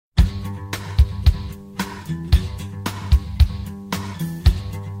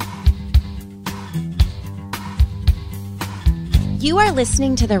You are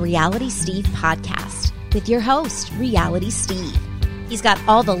listening to the Reality Steve podcast with your host, Reality Steve. He's got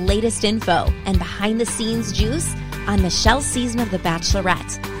all the latest info and behind-the-scenes juice on Michelle's season of The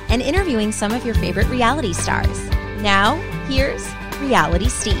Bachelorette and interviewing some of your favorite reality stars. Now, here's Reality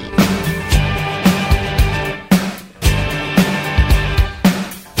Steve.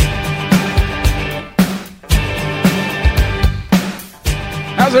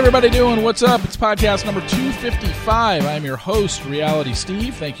 How's everybody doing? What's up? It's podcast number 255. I'm your host, Reality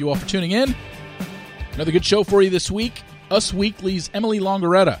Steve. Thank you all for tuning in. Another good show for you this week. Us Weekly's Emily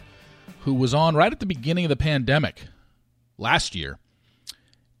Longeretta, who was on right at the beginning of the pandemic last year.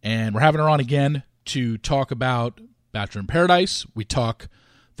 And we're having her on again to talk about Bachelor in Paradise. We talk,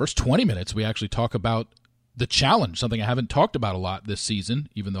 first 20 minutes, we actually talk about the challenge, something I haven't talked about a lot this season,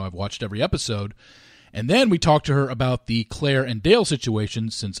 even though I've watched every episode. And then we talked to her about the Claire and Dale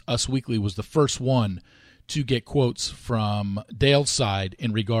situation, since Us Weekly was the first one to get quotes from Dale's side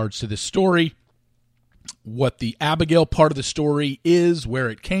in regards to this story, what the Abigail part of the story is, where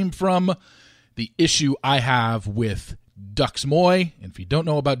it came from, the issue I have with Dux Moy. And if you don't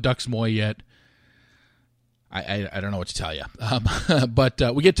know about Dux Moy yet, I don't know what to tell you.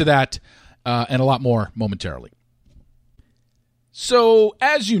 But we get to that and a lot more momentarily. So,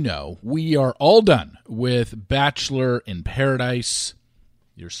 as you know, we are all done with Bachelor in Paradise.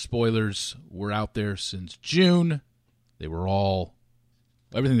 Your spoilers were out there since June. They were all,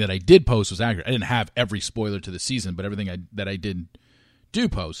 everything that I did post was accurate. I didn't have every spoiler to the season, but everything that I did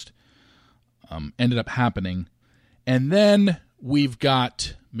post ended up happening. And then we've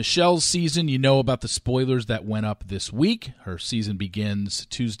got Michelle's season. You know about the spoilers that went up this week. Her season begins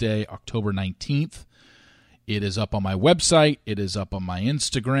Tuesday, October 19th. It is up on my website. It is up on my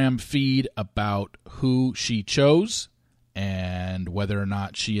Instagram feed about who she chose and whether or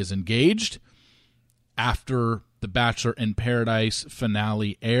not she is engaged. After the Bachelor in Paradise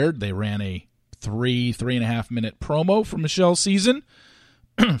finale aired, they ran a 3.5 minute promo for Michelle's season.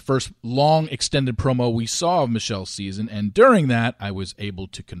 First long extended promo we saw of Michelle's season, and during that I was able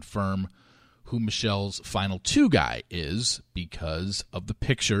to confirm who Michelle's final two guy is because of the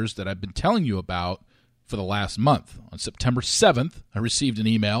pictures that I've been telling you about for the last month. On September 7th, I received an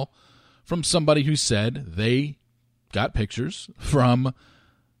email from somebody who said they got pictures from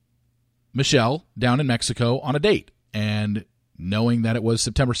Michelle down in Mexico on a date. And knowing that it was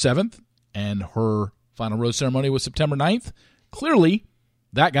September 7th and her final rose ceremony was September 9th, clearly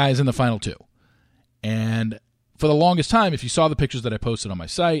that guy is in the final two. And for the longest time, if you saw the pictures that I posted on my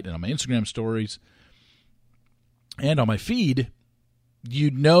site and on my Instagram stories and on my feed,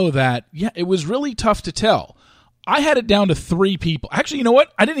 you'd know that, yeah, it was really tough to tell. I had it down to 3 people. Actually, you know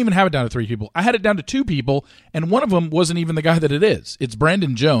what? I didn't even have it down to 3 people. I had it down to 2 people, and one of them wasn't even the guy that it is. It's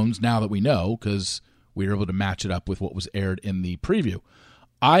Brandon Jones, now that we know, because we were able to match it up with what was aired in the preview.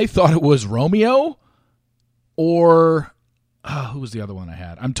 I thought it was Romeo or who was the other one I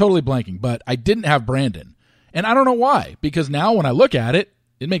had? I'm totally blanking, but I didn't have Brandon. And I don't know why, because now when I look at it,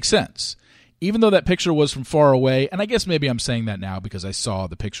 it makes sense. Even though that picture was from far away, and I guess maybe I'm saying that now because I saw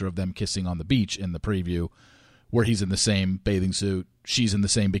the picture of them kissing on the beach in the preview where he's in the same bathing suit, she's in the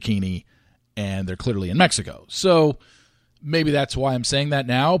same bikini, and they're clearly in Mexico. So maybe that's why I'm saying that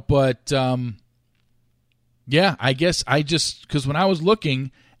now. But, yeah, I guess because when I was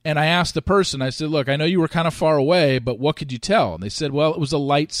looking and I asked the person, I said, look, I know you were kind of far away, but what could you tell? And they said, well, it was a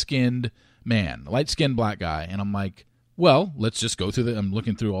light-skinned man, a light-skinned black guy. And I'm like, well, let's just go through I'm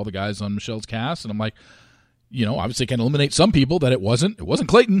looking through all the guys on Michelle's cast, and I'm like, obviously can eliminate some people that it wasn't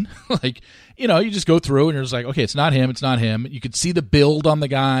Clayton. Like, you just go through and you're just like, okay, it's not him. You could see the build on the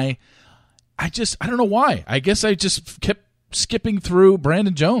guy. I don't know why. I guess I just kept skipping through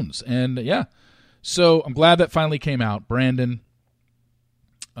Brandon Jones, and yeah. So I'm glad that finally came out. Brandon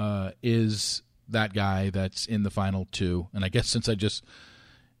is that guy that's in the final 2, and I guess since I just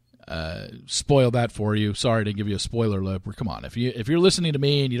spoil that for you. Sorry to give you a spoiler alert. Come on, if you're listening to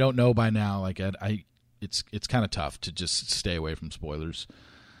me and you don't know by now, like it's kind of tough to just stay away from spoilers.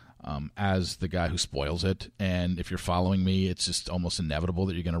 As the guy who spoils it, and if you're following me, it's just almost inevitable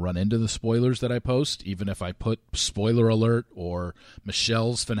that you're going to run into the spoilers that I post, even if I put spoiler alert or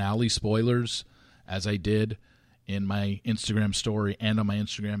Michelle's finale spoilers, as I did in my Instagram story and on my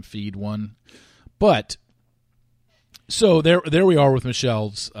Instagram feed one. But so there we are with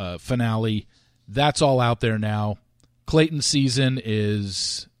Michelle's finale. That's all out there now. Clayton's season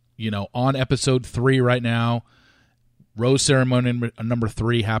is, on episode 3 right now. Rose ceremony number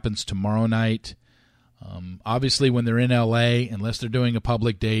 3 happens tomorrow night. Obviously, when they're in L.A., unless they're doing a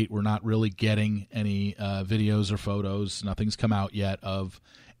public date, we're not really getting any videos or photos. Nothing's come out yet of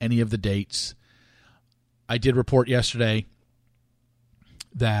any of the dates. I did report yesterday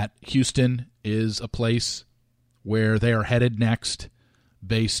that Houston is a place where they are headed next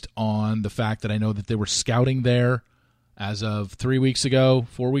based on the fact that I know that they were scouting there as of 4 weeks ago,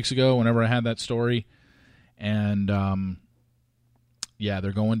 whenever I had that story. And,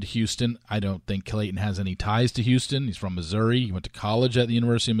 they're going to Houston. I don't think Clayton has any ties to Houston. He's from Missouri. He went to college at the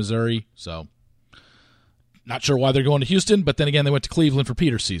University of Missouri. So, not sure why they're going to Houston, but then again, they went to Cleveland for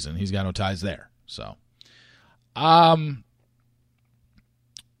Peter's season. He's got no ties there. So, but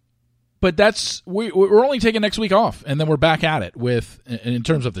we're only taking next week off, and then we're back at it in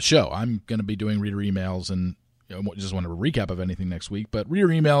terms of the show. I'm going to be doing reader emails and just want to recap of anything next week. But reader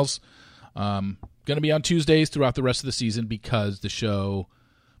emails going to be on Tuesdays throughout the rest of the season because the show,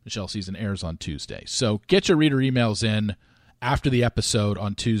 Michelle Season, airs on Tuesday. So get your reader emails in after the episode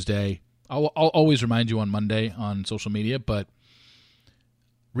on Tuesday. I'll always remind you on Monday on social media, but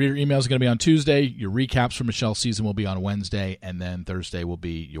reader emails are going to be on Tuesday. Your recaps for Michelle's season will be on Wednesday, and then Thursday will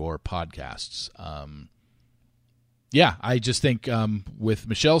be your podcasts. I just think with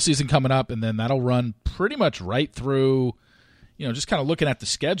Michelle's season coming up, and then that'll run pretty much right through, just kind of looking at the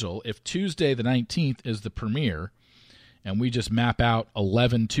schedule. If Tuesday the 19th is the premiere, and we just map out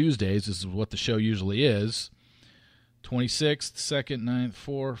 11 Tuesdays, this is what the show usually is, 26th, 2nd, 9th,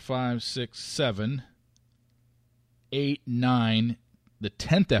 4, 5, 6, 7, 8, 9. The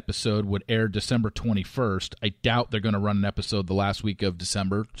 10th episode would air December 21st. I doubt they're going to run an episode the last week of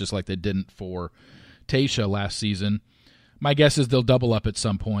December, just like they didn't for Tayshia last season. My guess is they'll double up at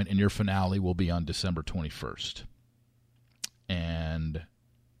some point, and your finale will be on December 21st. And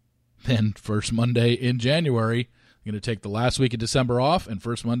then first Monday in January, I'm going to take the last week of December off, and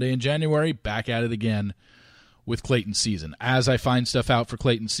first Monday in January, back at it again with Clayton's season. As I find stuff out for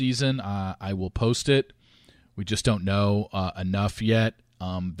Clayton's season, I will post it. We just don't know enough yet.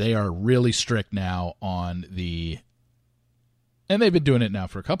 They are really strict now on and they've been doing it now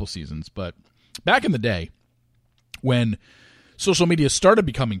for a couple seasons, but back in the day when social media started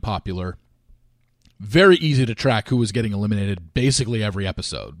becoming popular, very easy to track who was getting eliminated basically every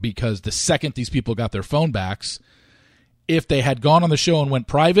episode, because the second these people got their phone backs, if they had gone on the show and went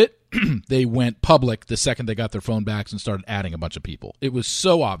private, they went public the second they got their phone backs and started adding a bunch of people. It was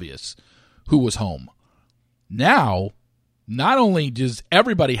so obvious who was home. Now, not only does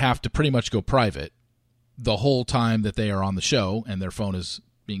everybody have to pretty much go private the whole time that they are on the show and their phone is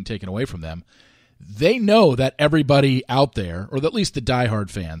being taken away from them, they know that everybody out there, or at least the diehard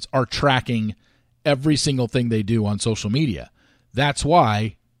fans, are tracking every single thing they do on social media. That's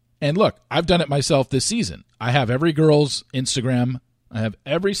why, and look, I've done it myself this season. I have every girl's Instagram. I have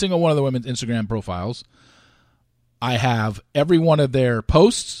every single one of the women's Instagram profiles. I have every one of their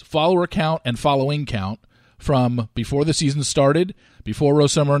posts, follower count, and following count from before the season started, before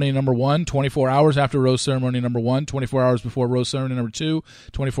Rose Ceremony number 1, 24 hours after Rose Ceremony number 1, 24 hours before Rose Ceremony number 2,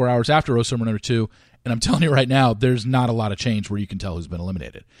 24 hours after Rose Ceremony number 2. And I'm telling you right now, there's not a lot of change where you can tell who's been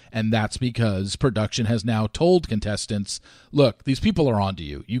eliminated. And that's because production has now told contestants, look, these people are onto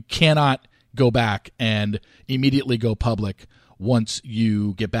you. You cannot go back and immediately go public once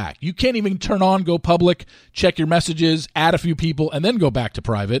you get back. You can't even turn on go public, check your messages, add a few people, and then go back to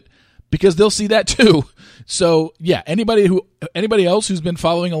private, because they'll see that too. So, yeah, anybody else who's been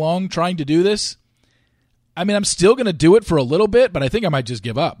following along trying to do this, I mean, I'm still going to do it for a little bit, but I think I might just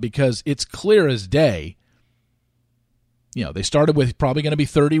give up because it's clear as day. They started with probably going to be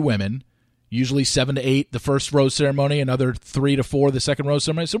 30 women, usually 7 to 8 the first rose ceremony, another 3 to 4 the second rose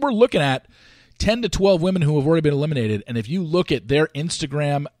ceremony. So we're looking at 10 to 12 women who have already been eliminated, and if you look at their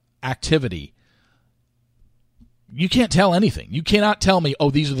Instagram activity, you can't tell anything. You cannot tell me, oh,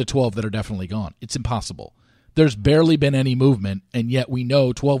 these are the 12 that are definitely gone. It's impossible. There's barely been any movement, and yet we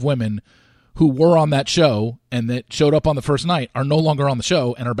know 12 women who were on that show and that showed up on the first night are no longer on the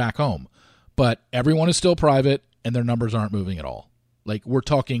show and are back home. But everyone is still private, and their numbers aren't moving at all. Like, we're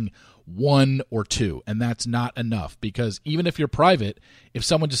talking 1 or 2, and that's not enough, because even if you're private, if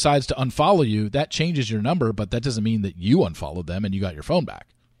someone decides to unfollow you, that changes your number, but that doesn't mean that you unfollowed them and you got your phone back.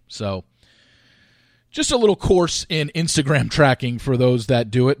 So just a little course in Instagram tracking for those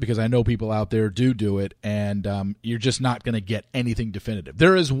that do it, because I know people out there do it, and you're just not going to get anything definitive.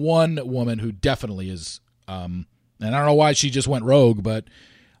 There is one woman who definitely is, and I don't know why she just went rogue, but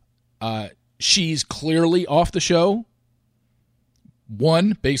she's clearly off the show.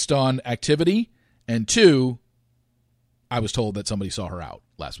 1, based on activity, and 2, I was told that somebody saw her out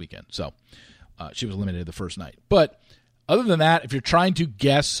last weekend. So she was eliminated the first night. But other than that, if you're trying to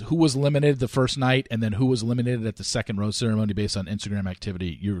guess who was eliminated the first night and then who was eliminated at the second rose ceremony based on Instagram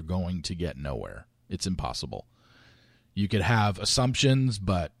activity, you're going to get nowhere. It's impossible. You could have assumptions,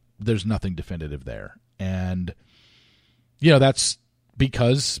 but there's nothing definitive there. And, that's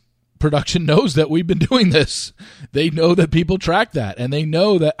because production knows that we've been doing this. They know that people track that, and they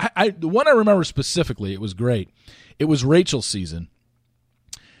know that the one I remember specifically, it was great. It was Rachel's season,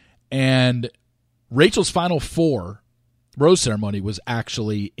 and Rachel's Final Four rose ceremony was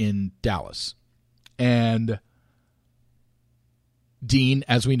actually in Dallas, and Dean,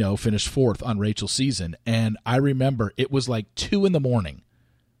 as we know, finished fourth on Rachel's season, and I remember it was like 2 a.m.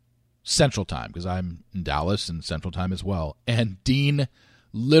 Central Time, because I'm in Dallas and Central Time as well, and Dean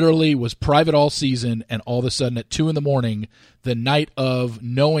literally was private all season, and all of a sudden at 2 a.m, the night of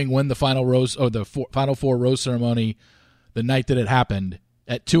knowing when the final rose or the Final Four rose ceremony, the night that it happened,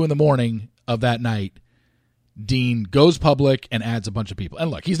 at 2 a.m. of that night, Dean goes public and adds a bunch of people.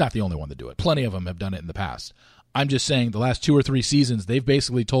 And look, he's not the only one to do it. Plenty of them have done it in the past. I'm just saying the last 2 or 3 seasons, they've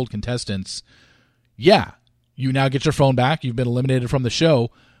basically told contestants, yeah, you now get your phone back. You've been eliminated from the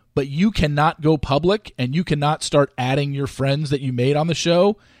show, but you cannot go public and you cannot start adding your friends that you made on the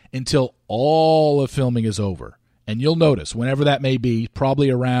show until all of filming is over. And you'll notice, whenever that may be, probably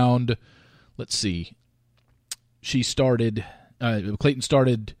around, let's see, Clayton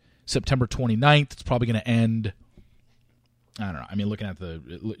started September 29th. It's probably going to end, I don't know. I mean, looking at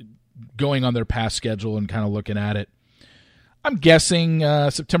going on their past schedule and kind of looking at it, I'm guessing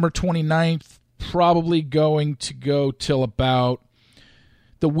September 29th, probably going to go till about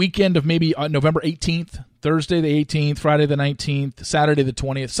the weekend of maybe November 18th, Thursday the 18th, Friday the 19th, Saturday the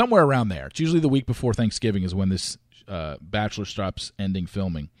 20th, somewhere around there. It's usually the week before Thanksgiving is when this Bachelor stops ending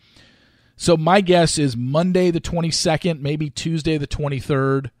filming. So my guess is Monday the 22nd, maybe Tuesday the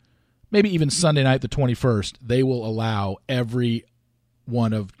 23rd, maybe even Sunday night the 21st, they will allow every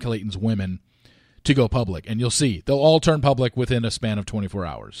one of Clayton's women to go public. And you'll see, they'll all turn public within a span of 24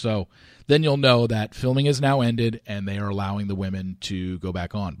 hours. So then you'll know that filming is now ended and they are allowing the women to go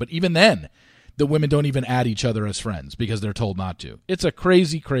back on. But even then, the women don't even add each other as friends because they're told not to. It's a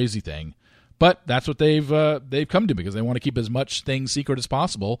crazy, crazy thing. But that's what they've come to, because they want to keep as much things secret as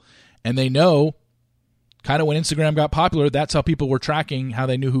possible. And they know, kind of when Instagram got popular, that's how people were tracking how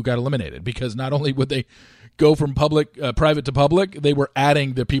they knew who got eliminated. Because not only would they go from private to public, they were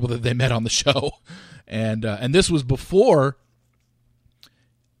adding the people that they met on the show. And this was before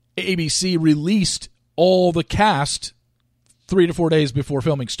ABC released all the cast 3 to 4 days before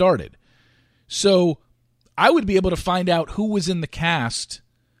filming started. So I would be able to find out who was in the cast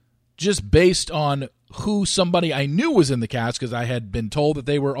just based on who somebody I knew was in the cast, because I had been told that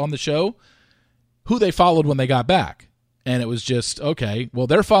they were on the show, who they followed when they got back. And it was just, okay, well,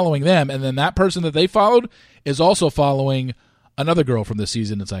 they're following them, and then that person that they followed is also following another girl from this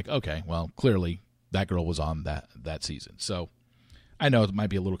season. It's like, okay, well, clearly that girl was on that season. So I know it might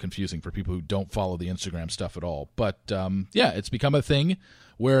be a little confusing for people who don't follow the Instagram stuff at all. But, yeah, it's become a thing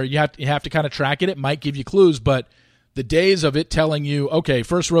where you have to kind of track it. It might give you clues, but the days of it telling you, okay,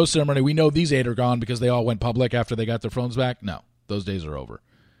 first rose ceremony, we know these 8 are gone because they all went public after they got their phones back. No, those days are over.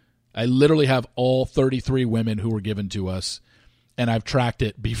 I literally have all 33 women who were given to us, and I've tracked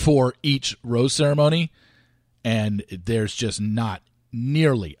it before each rose ceremony, and there's just not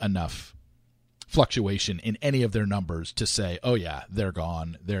nearly enough fluctuation in any of their numbers to say, oh, yeah, they're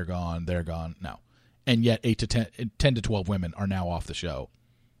gone, they're gone, they're gone. No. And yet 10 to 12 women are now off the show.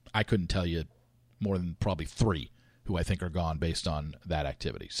 I couldn't tell you more than probably 3 who I think are gone based on that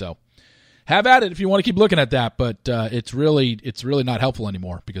activity. So have at it if you want to keep looking at that, but it's really not helpful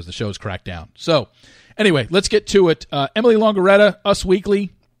anymore because the show's cracked down. So anyway, let's get to it. Emily Longeretta, Us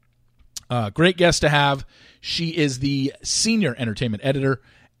Weekly, great guest to have. She is the senior entertainment editor,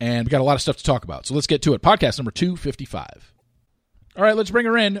 and we got a lot of stuff to talk about. So let's get to it. Podcast number 255. All right, let's bring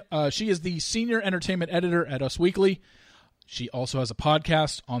her in. She is the senior entertainment editor at Us Weekly. She also has a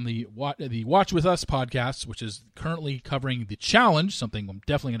podcast on the Watch With Us podcast, which is currently covering The Challenge, something I'm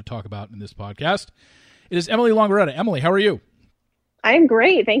definitely going to talk about in this podcast. It is Emily Longeretta. Emily, how are you? I'm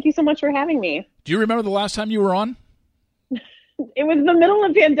great. Thank you so much for having me. Do you remember the last time you were on? It was the middle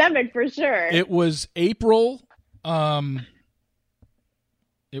of pandemic for sure. It was April. It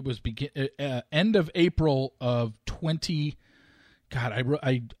was end of April of 20. God,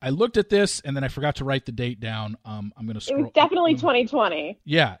 I looked at this and then I forgot to write the date down. I'm going to scroll. It was definitely 2020.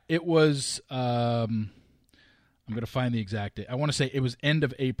 Yeah, it was. I'm going to find the exact date. I want to say it was end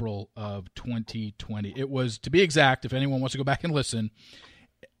of April of 2020. It was, to be exact, if anyone wants to go back and listen,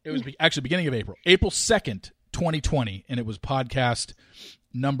 it was actually beginning of April. April 2nd, 2020, and it was podcast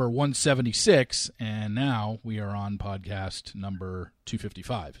number 176, and now we are on podcast number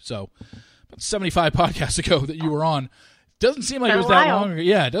 255. So about 75 podcasts ago that you were on. Doesn't seem like it was that long ago.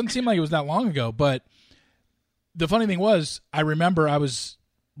 Yeah, it doesn't seem like it was that long ago. But the funny thing was, I remember I was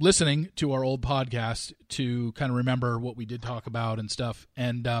listening to our old podcast to kind of remember what we did talk about and stuff.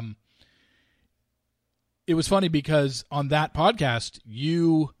 And it was funny because on that podcast,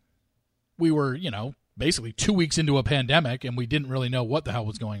 we were, basically 2 weeks into a pandemic, and we didn't really know what the hell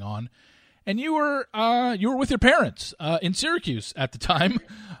was going on. And you were with your parents in Syracuse at the time.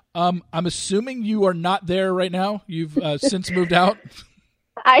 I'm assuming you are not there right now. You've since moved out.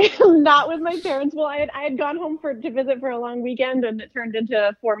 I am not with my parents. Well, I had gone home to visit for a long weekend, and it turned into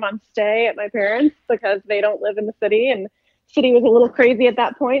a 4-month stay at my parents because they don't live in the city, and the city was a little crazy at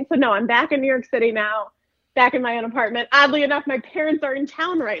that point. So no, I'm back in New York City now, back in my own apartment. Oddly enough, my parents are in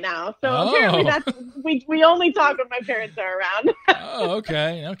town right now, so apparently we only talk when my parents are around. Oh,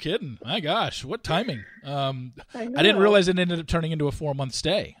 okay, no kidding. My gosh, what timing! I didn't realize it ended up turning into a 4-month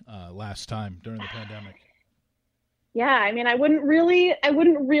stay last time during the pandemic. Yeah, I mean, I wouldn't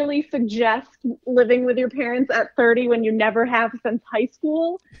really suggest living with your parents at 30 when you never have since high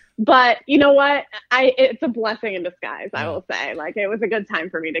school. But you know what? It's a blessing in disguise, I will say. Like, it was a good time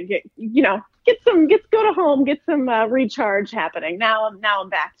for me to go to home, get some recharge happening. Now I'm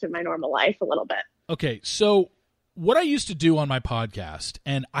back to my normal life a little bit. Okay, so what I used to do on my podcast,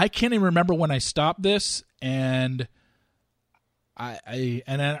 and I can't even remember when I stopped this, and I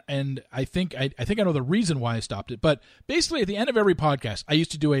think I know the reason why I stopped it, but basically at the end of every podcast, I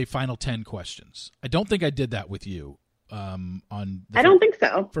used to do a final 10 questions. I don't think I did that with you on the I don't think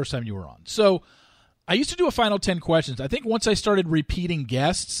so. First time you were on. So I used to do a final 10 questions. I think once I started repeating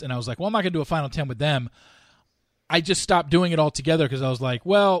guests and I was like, well, I'm not going to do a final 10 with them, I just stopped doing it altogether because I was like,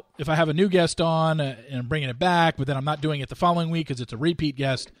 well, if I have a new guest on and I'm bringing it back, but then I'm not doing it the following week because it's a repeat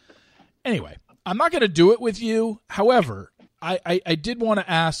guest. Anyway, I'm not going to do it with you. However, I did want to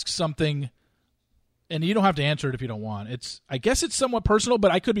ask something, and you don't have to answer it if you don't want. I guess it's somewhat personal, but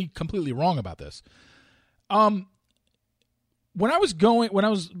I could be completely wrong about this. When I was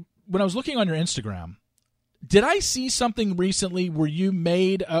looking on your Instagram, did I see something recently where you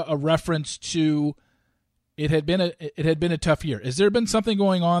made a reference to it had been a tough year? Has there been something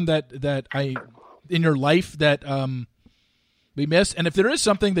going on that in your life that we missed? And if there is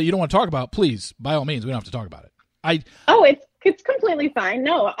something that you don't want to talk about, please, by all means, we don't have to talk about it. It's completely fine.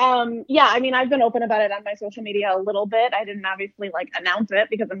 No. Yeah, I mean, I've been open about it on my social media a little bit. I didn't obviously announce it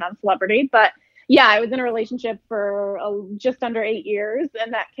because I'm not a celebrity, but yeah, I was in a relationship for just under 8 years,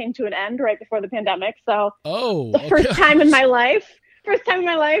 and that came to an end right before the pandemic. So first time in my life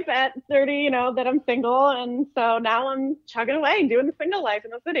at 30, that I'm single. And so now I'm chugging away doing the single life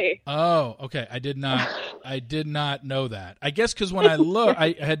in the city. Oh, okay. I did not know that. I guess because when I looked,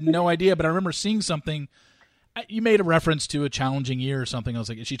 I had no idea, but I remember seeing something. You made a reference to a challenging year or something. I was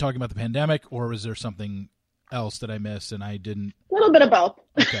like, is she talking about the pandemic, or was there something else that I missed and I didn't? A little bit of both.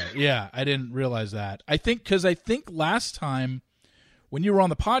 Okay. Yeah, I didn't realize that. I think last time when you were on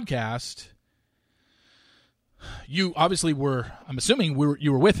the podcast, you obviously were, I'm assuming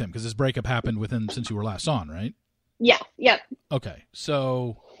you were with him because this breakup happened with him since you were last on, right? Yeah. Yep. Okay.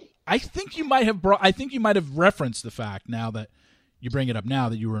 So I think you might have referenced the fact now that you bring it up now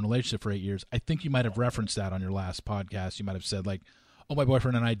that you were in a relationship for 8 years. I think you might have referenced that on your last podcast. You might have said like, oh, my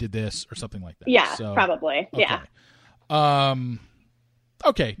boyfriend and I did this or something like that. Yeah, so, probably. Okay. Yeah.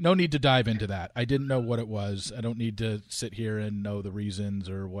 Okay. No need to dive into that. I didn't know what it was. I don't need to sit here and know the reasons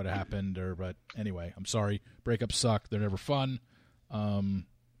or what happened but anyway, I'm sorry. Breakups suck. They're never fun. I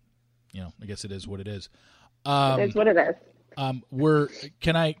guess it is what it is. It is what it is.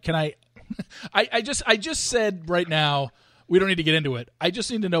 I just said right now, we don't need to get into it. I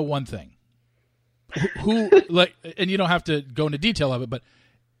just need to know one thing. Who and you don't have to go into detail of it, but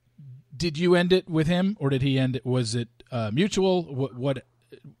did you end it with him or did he end it? Was it mutual?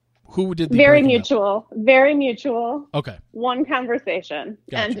 Who did the Very mutual. Very mutual. Okay. One conversation.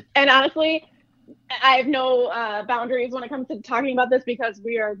 Gotcha. And honestly, I have no boundaries when it comes to talking about this because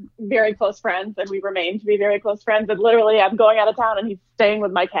we are very close friends and we remain to be very close friends. And literally I'm going out of town and he's staying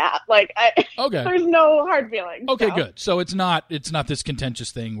with my cat. Okay. There's no hard feelings. Okay, so. Good. So it's not this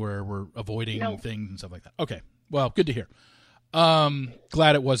contentious thing where we're avoiding things and stuff like that. Okay. Well, good to hear.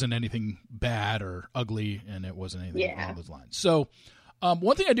 Glad it wasn't anything bad or ugly and it wasn't anything along those lines. So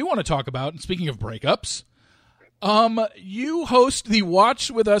one thing I do want to talk about, and speaking of breakups, you host the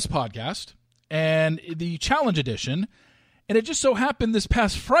Watch With Us podcast. And the Challenge Edition, and it just so happened this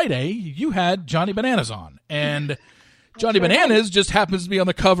past Friday, you had Johnny Bananas on. And Johnny Bananas just happens to be on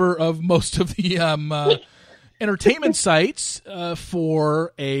the cover of most of the entertainment sites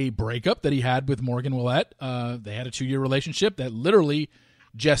for a breakup that he had with Morgan Willett. They had a 2-year relationship that literally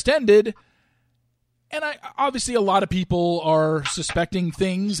just ended. And obviously a lot of people are suspecting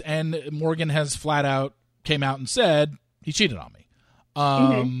things, and Morgan has flat out came out and said, he cheated on me.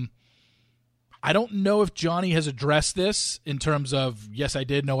 I don't know if Johnny has addressed this in terms of, yes, I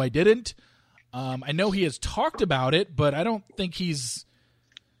did, no, I didn't. I know he has talked about it, but I don't think he's –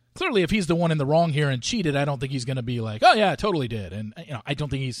 clearly if he's the one in the wrong here and cheated, I don't think he's going to be like, oh, yeah, I totally did. And, I don't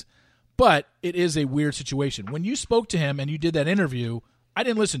think he's – but it is a weird situation. When you spoke to him and you did that interview, I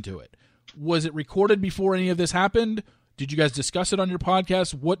didn't listen to it. Was it recorded before any of this happened? Did you guys discuss it on your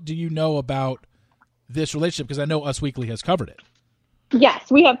podcast? What do you know about this relationship? Because I know Us Weekly has covered it. Yes,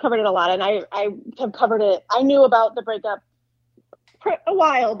 we have covered it a lot, and I have covered it. I knew about the breakup a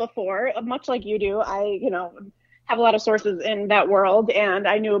while before, much like you do. I, have a lot of sources in that world, and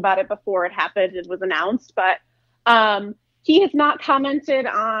I knew about it before it happened. It was announced, but he has not commented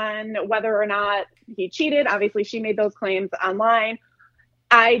on whether or not he cheated. Obviously, she made those claims online.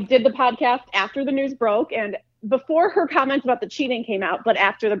 I did the podcast after the news broke, and before her comments about the cheating came out, but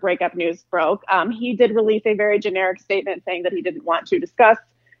after the breakup news broke, he did release a very generic statement saying that he didn't want to discuss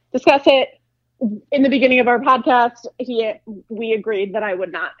it. In the beginning of our podcast, we agreed that I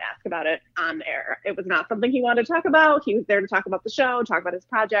would not ask about it on air. It was not something he wanted to talk about. He was there to talk about the show, talk about his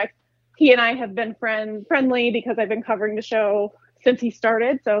project. He and I have been friendly because I've been covering the show since he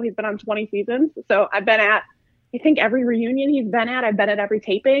started. So he's been on 20 seasons. So I've been at, I think, every reunion he's been at. I've been at every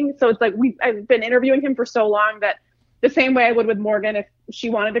taping. So it's like I've been interviewing him for so long that the same way I would with Morgan, if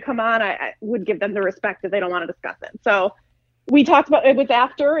she wanted to come on, I would give them the respect if they don't want to discuss it. So we talked about it was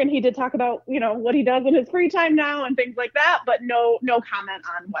after, and he did talk about, what he does in his free time now and things like that, but no comment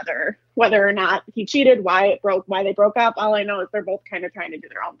on whether or not he cheated, why they broke up. All I know is they're both kind of trying to do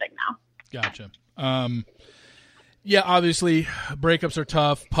their own thing now. Gotcha. Yeah, obviously breakups are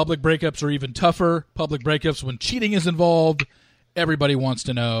tough. Public breakups are even tougher. Public breakups when cheating is involved. Everybody wants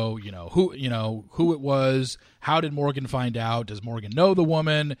to know, who it was. How did Morgan find out? Does Morgan know the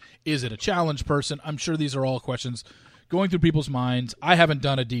woman? Is it a challenge person? I'm sure these are all questions going through people's minds. I haven't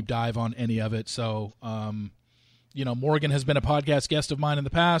done a deep dive on any of it. So, Morgan has been a podcast guest of mine in the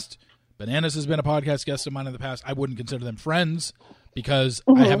past. Bananas has been a podcast guest of mine in the past. I wouldn't consider them friends because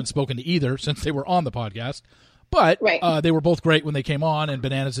I haven't spoken to either since they were on the podcast. But they were both great when they came on, and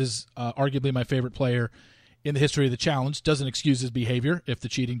Bananas is arguably my favorite player in the history of the challenge. Doesn't excuse his behavior if the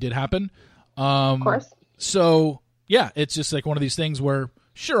cheating did happen. Of course. So, yeah, it's just like one of these things where,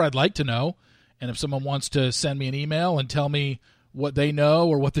 sure, I'd like to know. And if someone wants to send me an email and tell me what they know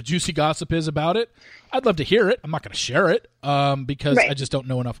or what the juicy gossip is about it, I'd love to hear it. I'm not going to share it because I just don't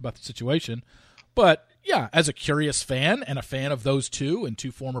know enough about the situation. But, yeah, as a curious fan and a fan of those two and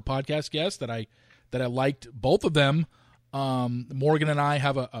two former podcast guests that I liked both of them, Morgan and I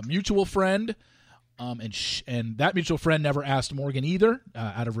have a mutual friend, and that mutual friend never asked Morgan either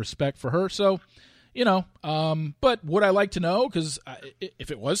out of respect for her. So, but would I like to know? Because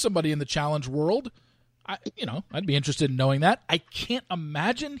if it was somebody in the challenge world, I'd be interested in knowing that. I can't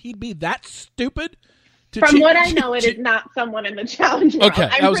imagine he'd be that stupid. From what I know, it is not someone in the challenge world. Okay,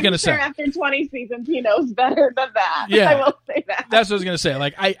 I was going to say. After 20 seasons, he knows better than that. Yeah, I will say that. That's what I was going to say.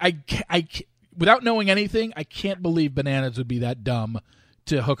 Like, I without knowing anything, I can't believe Bananas would be that dumb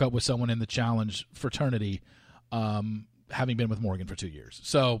to hook up with someone in the challenge fraternity, having been with Morgan for 2 years.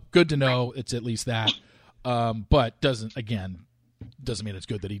 So good to know it's at least that. But doesn't mean it's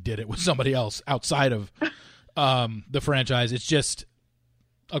good that he did it with somebody else outside of the franchise. It's just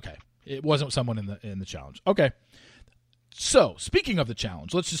okay. It wasn't someone in the challenge. Okay. So speaking of the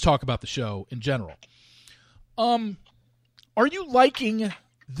challenge, let's just talk about the show in general. Are you liking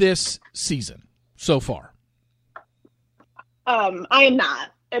this season so far? I am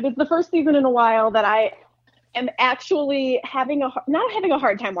not. It was the first season in a while that I am actually not having a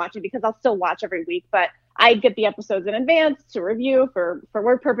hard time watching, because I'll still watch every week, but I get the episodes in advance to review for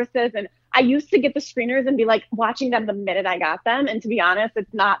work purposes. And I used to get the screeners and be like watching them the minute I got them. And to be honest,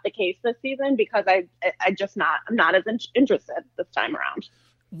 it's not the case this season because I'm not as interested this time around.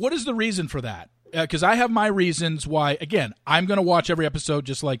 What is the reason for that? Because I have my reasons why. Again, I'm going to watch every episode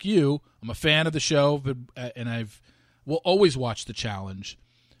just like you. I'm a fan of the show, and will always watch the challenge.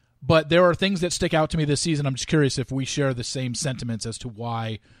 But there are things that stick out to me this season. I'm just curious if we share the same sentiments as to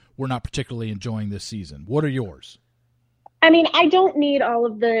why we're not particularly enjoying this season. What are yours? I mean, I don't need all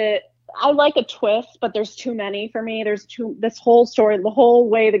of I like a twist, but there's too many for me. This whole story, the whole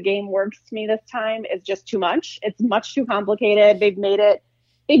way the game works to me this time is just too much. It's much too complicated. They've made it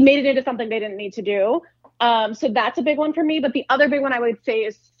into something they didn't need to do. So that's a big one for me. But the other big one I would say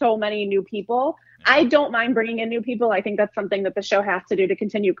is so many new people. I don't mind bringing in new people. I think that's something that the show has to do to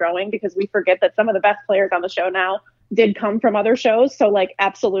continue growing, because we forget that some of the best players on the show now did come from other shows. So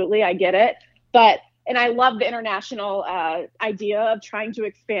absolutely, I get it. And I love the international idea of trying to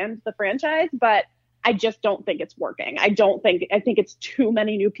expand the franchise, but I just don't think it's working. I think it's too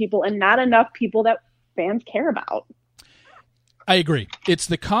many new people and not enough people that fans care about. I agree. It's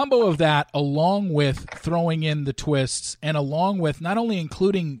the combo of that along with throwing in the twists and along with not only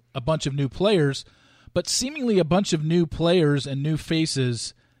including a bunch of new players, but seemingly a bunch of new players and new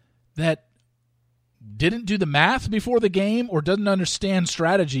faces that didn't do the math before the game or doesn't understand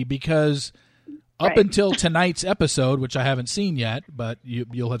strategy, because up until tonight's episode, which I haven't seen yet, but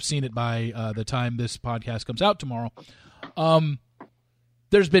you'll have seen it by the time this podcast comes out tomorrow,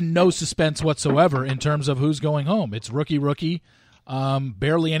 there's been no suspense whatsoever in terms of who's going home. It's rookie.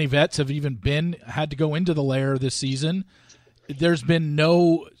 Barely any vets have even had to go into the lair this season. There's been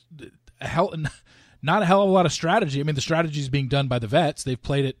not a hell of a lot of strategy. I mean, the strategy is being done by the vets. They've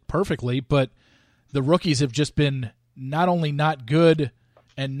played it perfectly, but the rookies have just been not only not good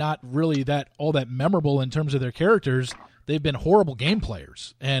and not really all that memorable in terms of their characters, they've been horrible game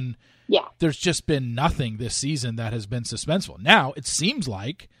players. And there's just been nothing this season that has been suspenseful. Now, it seems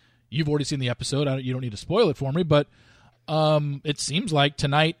like, you've already seen the episode, you don't need to spoil it for me, but it seems like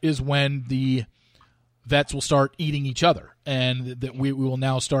tonight is when the vets will start eating each other, and that we will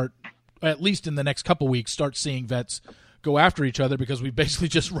now start, at least in the next couple weeks, start seeing vets go after each other, because we've basically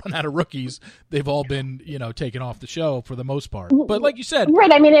just run out of rookies. They've all been, taken off the show for the most part. But like you said,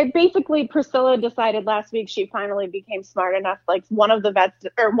 right. I mean, it basically, Priscilla decided last week, she finally became smart enough. Like one of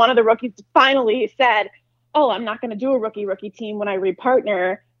the rookies finally said, "Oh, I'm not going to do a rookie team when I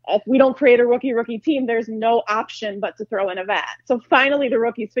repartner. If we don't create a rookie team, there's no option but to throw in a vet." So finally the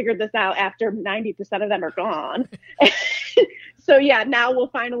rookies figured this out after 90% of them are gone. So yeah, now we'll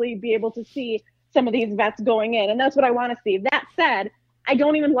finally be able to see some of these vets going in, and that's what I want to see. That said, I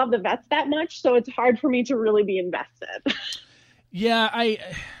don't even love the vets that much, so it's hard for me to really be invested. Yeah,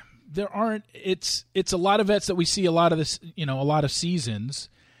 it's a lot of vets that we see a lot of this, a lot of seasons,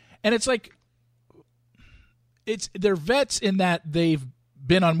 and it's like they're vets in that they've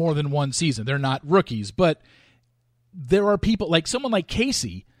been on more than one season. They're not rookies, but there are people like someone like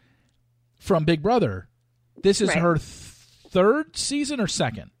Casey from Big Brother. This is her third season or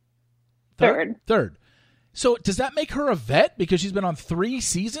second? Third. So does that make her a vet because she's been on 3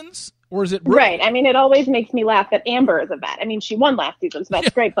 seasons? Or is it right? I mean, it always makes me laugh that Amber is a vet. I mean, she won last season, so that's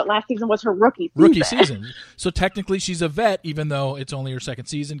great, but last season was her rookie season. So technically she's a vet, even though it's only her second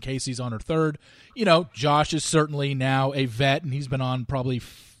season. Casey's on her third. Josh is certainly now a vet, and he's been on probably,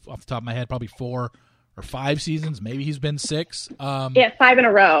 off the top of my head, probably 4 or 5 seasons. Maybe he's been 6. 5 in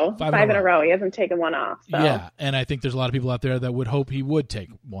a row. 5 in a row. He hasn't taken one off. So. Yeah, and I think there's a lot of people out there that would hope he would take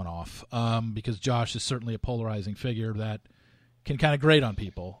one off, because Josh is certainly a polarizing figure that can kind of grate on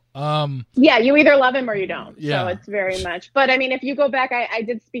people. Yeah, you either love him or you don't. Yeah. So it's very much. But I mean, if you go back, I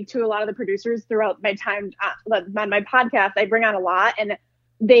did speak to a lot of the producers throughout my time on my podcast. I bring on a lot, and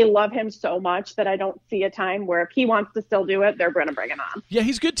they love him so much that I don't see a time where if he wants to still do it, they're going to bring him on. Yeah,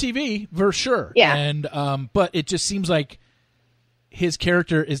 he's good TV for sure. Yeah. And but it just seems like his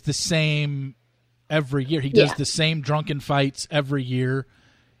character is the same every year. He does the same drunken fights every year.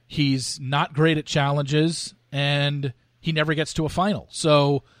 He's not great at challenges, and he never gets to a final.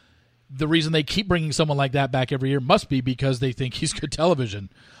 So the reason they keep bringing someone like that back every year must be because they think he's good television.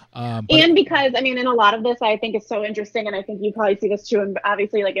 And because, I mean, in a lot of this, I think is so interesting, and I think you probably see this too, and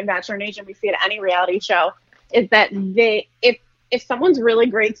obviously like in Bachelor Nation, we see it at any reality show, is that if someone's really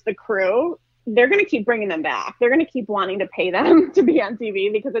great to the crew, they're going to keep bringing them back. They're going to keep wanting to pay them to be on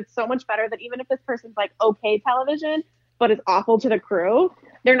TV, because it's so much better that even if this person's like okay television, but is awful to the crew,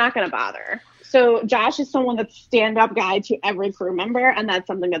 they're not going to bother. So Josh is someone that's stand-up guy to every crew member, and that's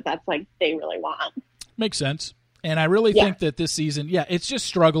something that's like they really want. Makes sense. And I really think that this season, it's just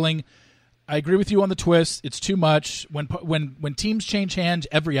struggling. I agree with you on the twist. It's too much. When teams change hands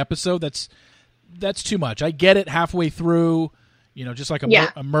every episode, that's too much. I get it halfway through, just like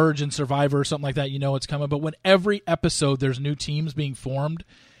a merge in Survivor or something like that, it's coming. But when every episode there's new teams being formed,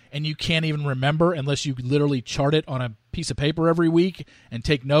 and you can't even remember unless you literally chart it on a piece of paper every week and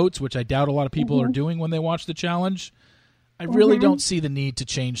take notes, which I doubt a lot of people are doing when they watch the challenge, I really don't see the need to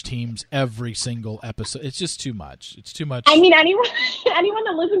change teams every single episode. It's just too much. It's too much. I mean, anyone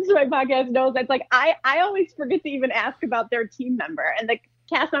that listens to my podcast knows that's like, I always forget to even ask about their team member, and the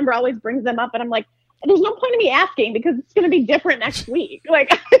cast member always brings them up, and I'm like, there's no point in me asking because it's going to be different next week.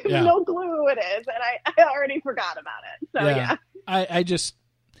 Like, I have no clue who it is, and I already forgot about it. So,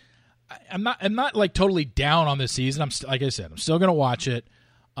 I'm not like totally down on this season. Like I said, I'm still going to watch it,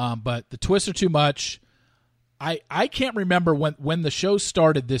 but the twists are too much. I can't remember when the show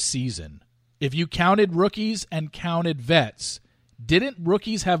started this season. If you counted rookies and counted vets, didn't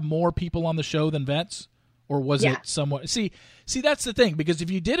rookies have more people on the show than vets? Or was it somewhat? See, that's the thing, because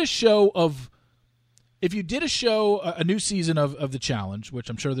if you did a show of if you did a show, a new season of the Challenge, which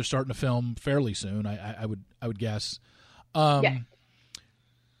I'm sure they're starting to film fairly soon, I would guess. Yeah.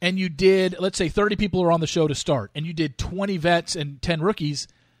 And you did, let's say 30 people are on the show to start, and you did 20 vets and 10 rookies,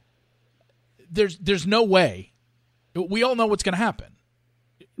 there's no way. We all know what's going to happen.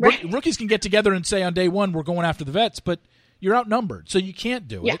 Right. Rookies can get together and say on day one, we're going after the vets, but you're outnumbered, so you can't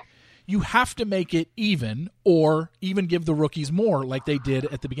do it. You have to make it even, or even give the rookies more like they did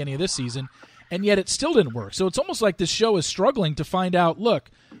at the beginning of this season, and yet it still didn't work. So it's almost like this show is struggling to find out,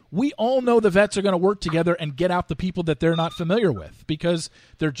 look, we all know the vets are going to work together and get out the people that they're not familiar with because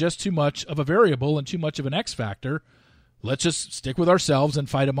they're just too much of a variable and too much of an X factor. Let's just stick with ourselves and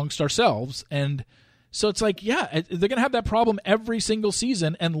fight amongst ourselves. And so it's like, yeah, they're going to have that problem every single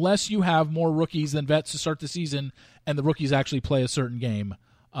season unless you have more rookies than vets to start the season and the rookies actually play a certain game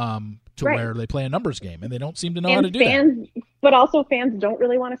to where they play a numbers game, and they don't seem to know how to do that. But also fans don't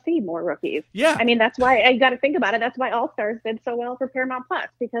really want to see more rookies. Yeah. I mean, that's why I got to think about it. That's why All-Stars did so well for Paramount Plus,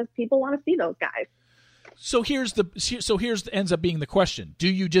 because people want to see those guys. So here's ends up being the question. Do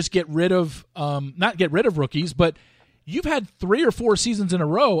you just get rid of, not get rid of rookies, but you've had 3 or 4 seasons in a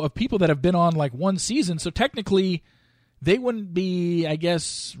row of people that have been on like one season, so technically they wouldn't be, I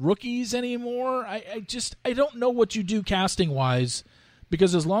guess, rookies anymore. I don't know what you do casting-wise,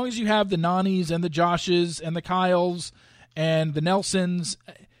 because as long as you have the Nanis and the Joshes and the Kyles and the Nelsons,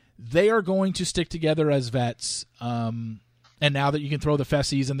 they are going to stick together as vets. And now that you can throw the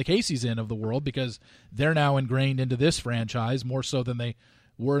Fessies and the Caseys in of the world, because they're now ingrained into this franchise more so than they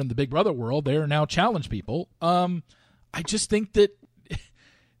were in the Big Brother world, they are now challenge people. I just think that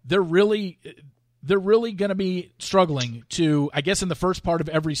they're really going to be struggling to, I guess, in the first part of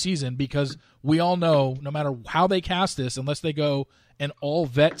every season, because we all know no matter how they cast this, unless they go an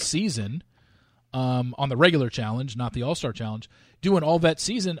all-vet season on the regular challenge, not the All-Star challenge, do an all-vet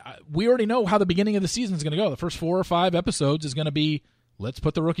season, we already know how the beginning of the season is going to go. The first 4 or 5 episodes is going to be, let's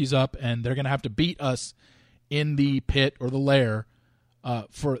put the rookies up, and they're going to have to beat us in the pit or the lair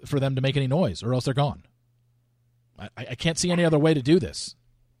for them to make any noise, or else they're gone. I can't see any other way to do this.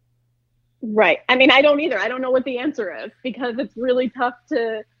 Right. I mean, I don't either. I don't know what the answer is, because it's really tough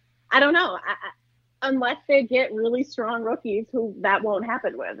to, I don't know. Unless they get really strong rookies who that won't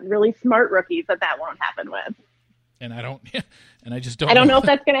happen with, really smart rookies that won't happen with. And I don't know if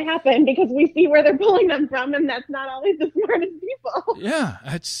that's going to happen, because we see where they're pulling them from, and that's not always the smartest people. Yeah,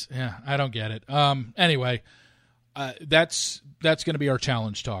 I don't get it. Anyway, that's going to be our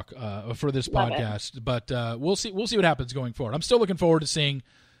challenge talk for this podcast. But we'll see what happens going forward. I'm still looking forward to seeing,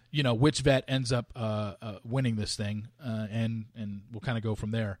 which vet ends up winning this thing, and we'll kind of go from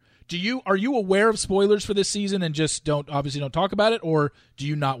there. Are you aware of spoilers for this season and just don't talk about it, or do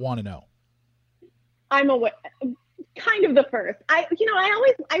you not want to know? I'm aware. Kind of the first. I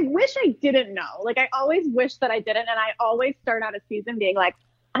wish I didn't know. Like, I always wish that I didn't, and I always start out a season being like,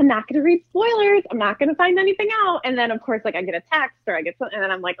 I'm not going to read spoilers. I'm not going to find anything out. And then, of course, like, I get a text or I get something, and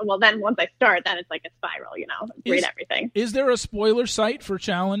then I'm like, well, then once I start, then it's like a spiral, read everything. Is there a spoiler site for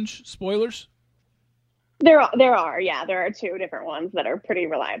challenge spoilers? There are, yeah. There are 2 different ones that are pretty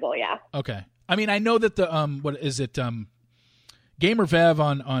reliable, yeah. Okay. I mean, I know that the what is it? Gamer Vev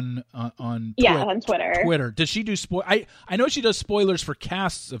on Twitter. Does she do I know she does spoilers for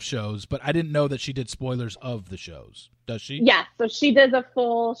casts of shows, but I didn't know that she did spoilers of the shows. Does she? Yeah. So she does a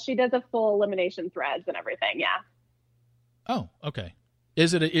full elimination threads and everything. Yeah. Oh, okay.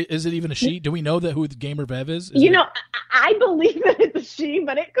 Is it even a she? Do we know who the Gamer Vev is? I believe that it's a she,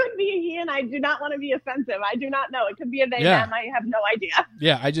 but it could be a he, and I do not want to be offensive. I do not know. It could be a they, them. I have no idea.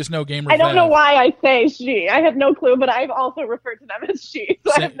 Yeah, I just know Gamer Vev. I don't know why I say she. I have no clue, but I've also referred to them as she,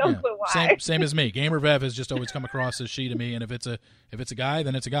 so I have no clue why. Same as me. Gamer Vev has just always come across as she to me, and if it's a guy,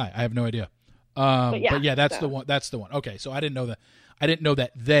 then it's a guy. I have no idea. But that's the one. That's the one. Okay, so I didn't know that. I didn't know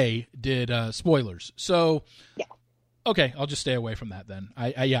that they did spoilers. So yeah. Okay, I'll just stay away from that then.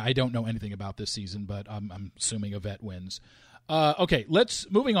 I don't know anything about this season, but I'm assuming a vet wins. Okay,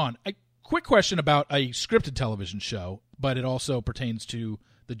 moving on. A quick question about a scripted television show, but it also pertains to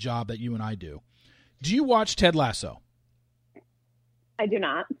the job that you and I do. Do you watch Ted Lasso? I do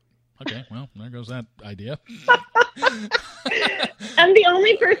not. Okay, well, there goes that idea. I'm the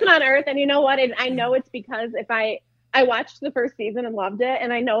only person on earth, and you know what? I know it's because if I watched the first season and loved it,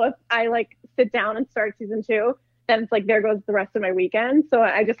 and I know if I sit down and start season 2, then it's like there goes the rest of my weekend. So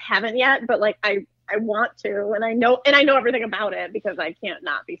I just haven't yet, but I want to, and I know everything about it because I can't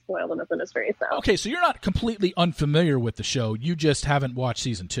not be spoiled in this industry. So okay, so you're not completely unfamiliar with the show. You just haven't watched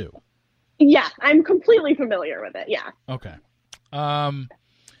season 2. Yeah, I'm completely familiar with it. Yeah. Okay.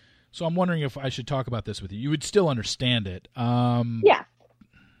 So I'm wondering if I should talk about this with you. You would still understand it. Yeah.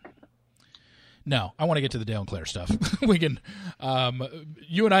 No, I want to get to the Dale and Claire stuff. We can,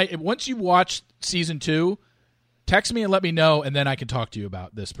 you and I, once you watch season 2, text me and let me know, and then I can talk to you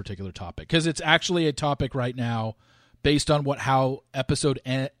about this particular topic, because it's actually a topic right now based on how episode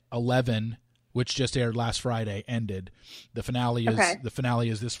 11, which just aired last Friday, ended. The finale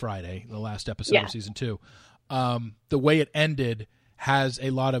is this Friday, the last episode of season 2. The way it ended has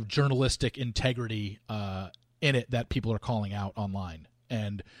a lot of journalistic integrity in it that people are calling out online,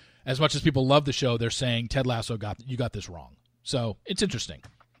 and as much as people love the show, they're saying Ted Lasso got this wrong. So it's interesting.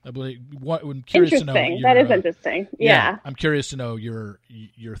 I'm curious to know. That is interesting. Yeah. I'm curious to know your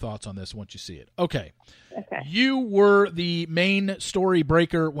thoughts on this once you see it. Okay. You were the main story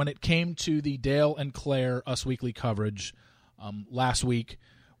breaker when it came to the Dale and Claire Us Weekly coverage last week,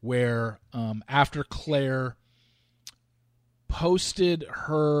 where after Claire posted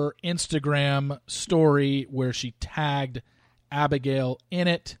her Instagram story where she tagged Abigail in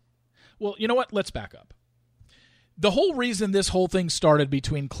it. Well, you know what? Let's back up. The whole reason this whole thing started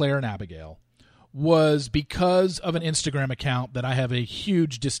between Claire and Abigail was because of an Instagram account that I have a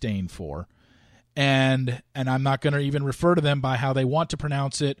huge disdain for. And I'm not going to even refer to them by how they want to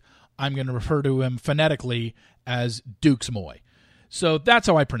pronounce it. I'm going to refer to them phonetically as Dukes Moy. So that's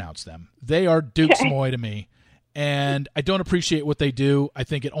how I pronounce them. They are Dukes Moy to me. And I don't appreciate what they do. I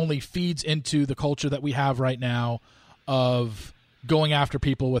think it only feeds into the culture that we have right now of going after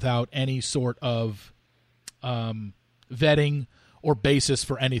people without any sort of vetting or basis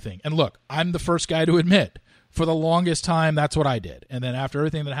for anything. And look, I'm the first guy to admit, for the longest time, that's what I did. And then after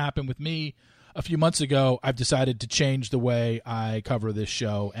everything that happened with me a few months ago, I've decided to change the way I cover this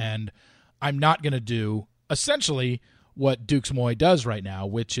show. And I'm not going to do essentially what Dukes Moy does right now,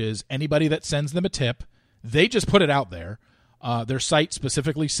 which is anybody that sends them a tip, they just put it out there. Their site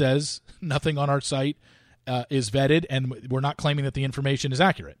specifically says nothing on our site is vetted, and we're not claiming that the information is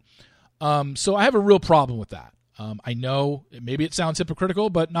accurate. So I have a real problem with that. I know maybe it sounds hypocritical,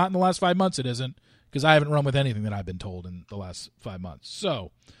 but not in the last 5 months it isn't, because I haven't run with anything that I've been told in the last 5 months.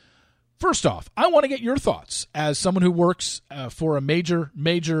 So first off, I want to get your thoughts as someone who works for a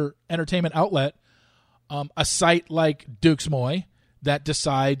major entertainment outlet, a site like Dukes Moy that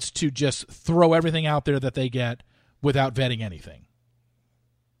decides to just throw everything out there that they get without vetting anything.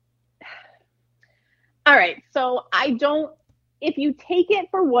 All right. So if you take it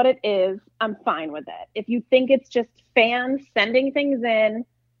for what it is, I'm fine with it. If you think it's just fans sending things in,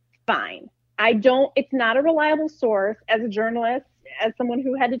 fine. It's not a reliable source as a journalist, as someone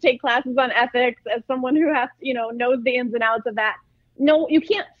who had to take classes on ethics, as someone who has, knows the ins and outs of that. No, you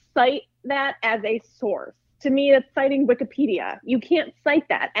can't cite that as a source. To me, that's citing Wikipedia. You can't cite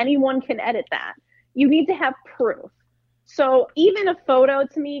that. Anyone can edit that. You need to have proof. So even a photo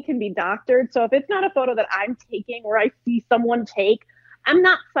to me can be doctored. So if it's not a photo that I'm taking or I see someone take, I'm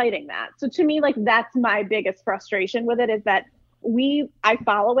not citing that. So to me, that's my biggest frustration with it, is that I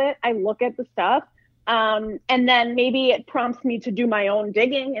follow it, I look at the stuff, and then maybe it prompts me to do my own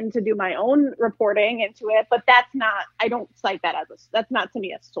digging and to do my own reporting into it. But I don't cite that that's not to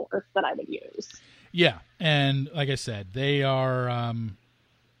me a source that I would use. Yeah. And like I said, they are,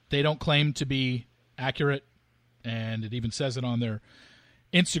 they don't claim to be accurate. And it even says it on their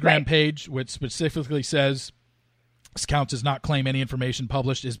Instagram page, which specifically says this account does not claim any information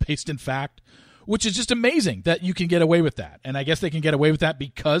published is based in fact, which is just amazing that you can get away with that. And I guess they can get away with that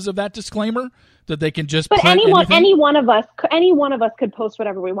because of that disclaimer, that they can just. But any one of us could post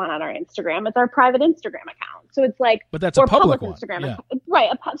whatever we want on our Instagram. It's our private Instagram account. So it's but that's a public one. Instagram account. Right.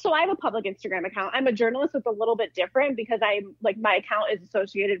 So I have a public Instagram account. I'm a journalist. It's a little bit different because my account is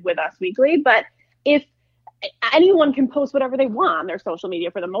associated with Us Weekly. But if anyone can post whatever they want on their social media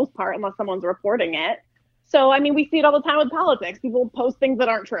for the most part, unless someone's reporting it. So, we see it all the time with politics. People post things that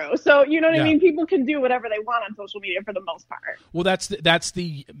aren't true. So, you know what I mean? People can do whatever they want on social media for the most part. Well, that's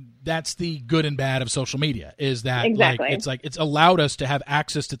the good and bad of social media, is that exactly. it's allowed us to have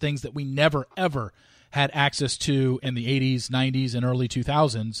access to things that we never, ever had access to in the 80s, 90s, and early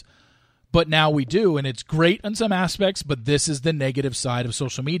 2000s. But now we do, and it's great in some aspects, but this is the negative side of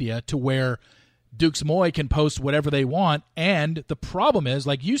social media, to where Dukes Moy can post whatever they want, and the problem is,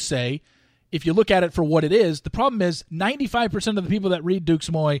 like you say, if you look at it for what it is, the problem is 95% of the people that read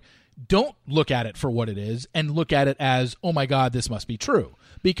Dukes Moy don't look at it for what it is and look at it as, oh my God, this must be true.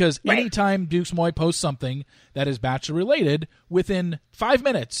 Because anytime Dukes Moy posts something that is Bachelor related, within 5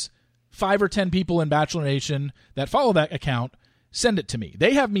 minutes, 5 or 10 people in Bachelor Nation that follow that account send it to me.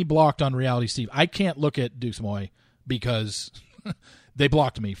 They have me blocked on Reality Steve. I can't look at Dukes Moy because they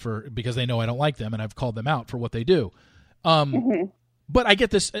blocked me because they know I don't like them, and I've called them out for what they do. But I get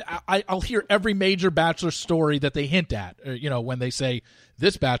this. I'll hear every major Bachelor story that they hint at, when they say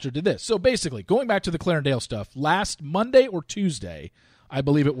this Bachelor did this. So basically, going back to the Claire and Dale stuff, last Monday or Tuesday, I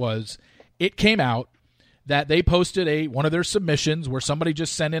believe it came out that they posted one of their submissions where somebody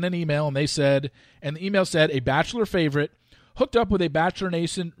just sent in an email and the email said, a Bachelor favorite hooked up with a Bachelor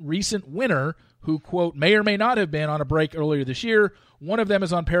Nation recent winner who, quote, may or may not have been on a break earlier this year. One of them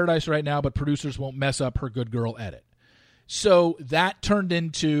is on Paradise right now, but producers won't mess up her good girl edit. So that turned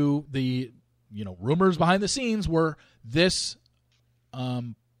into the, rumors behind the scenes were this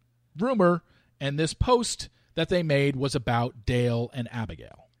rumor and this post that they made was about Dale and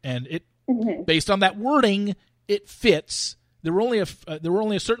Abigail. And it, based on that wording, it fits. There were only a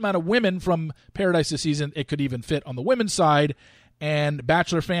certain amount of women from Paradise this season it could even fit on the women's side. And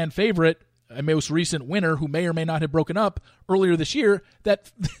Bachelor fan favorite, a most recent winner who may or may not have broken up earlier this year,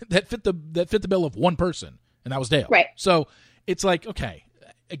 that fit the bill of one person, and that was Dale. Right. So it's like, okay,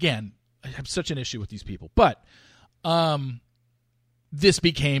 again, I have such an issue with these people, but this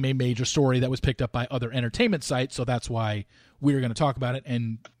became a major story that was picked up by other entertainment sites, so that's why we were going to talk about it,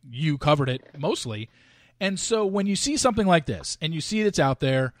 and you covered it mostly. And so when you see something like this, and you see it's out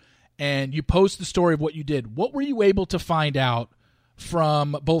there, and you post the story of what you did, what were you able to find out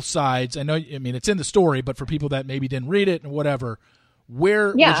from both sides? I mean, it's in the story, but for people that maybe didn't read it and whatever,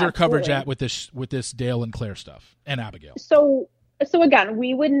 where was your coverage at with this Dale and Claire stuff and Abigail? So again,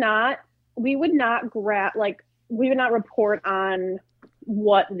 we would not report on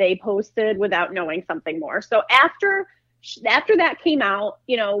what they posted without knowing something more. So after that came out,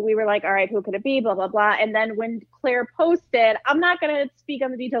 we were like, all right, who could it be? Blah, blah, blah. And then when Claire posted, I'm not going to speak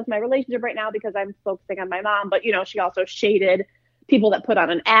on the details of my relationship right now because I'm focusing on my mom, but she also shaded people that put on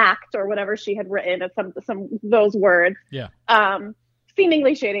an act or whatever she had written at some of those words. Yeah.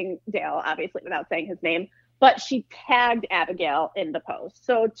 Seemingly shading Dale, obviously, without saying his name. But she tagged Abigail in the post.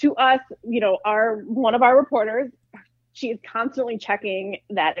 So to us, one of our reporters, she is constantly checking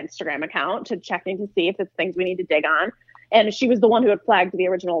that Instagram account checking to see if it's things we need to dig on. And she was the one who had flagged the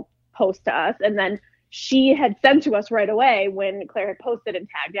original post to us. And then she had sent to us right away when Claire had posted and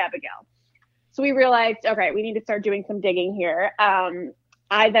tagged Abigail. So we realized, okay, we need to start doing some digging here.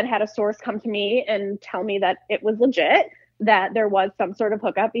 I then had a source come to me and tell me that it was legit, that there was some sort of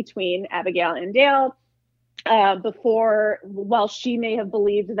hookup between Abigail and Dale. While she may have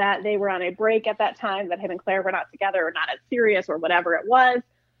believed that they were on a break at that time, that him and Claire were not together or not as serious or whatever it was.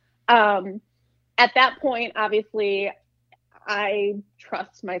 At that point, obviously, I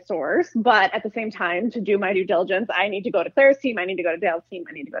trust my source, but at the same time, to do my due diligence, I need to go to Claire's team, I need to go to Dale's team,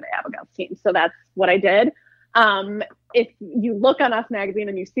 I need to go to Abigail's team. So that's what I did. If you look on Us Magazine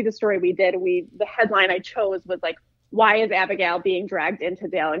and you see the story we did, the headline I chose was like, why is Abigail being dragged into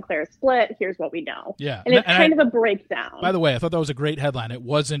Dale and Claire's split? Here's what we know. Yeah. And it's kind of a breakdown. By the way, I thought that was a great headline. It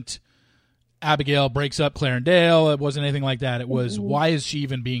wasn't Abigail breaks up Claire and Dale. It wasn't anything like that. It was, why is she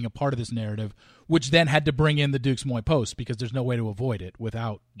even being a part of this narrative? Which then had to bring in the Dukes Moy Post because there's no way to avoid it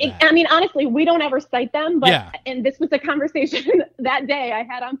without that. I mean, honestly, we don't ever cite them. But yeah. And this was a conversation that day I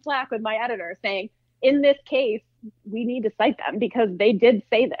had on Slack with my editor saying, in this case, we need to cite them because they did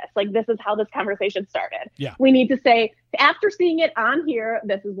say this. Like, this is how this conversation started. Yeah. We need to say, after seeing it on here,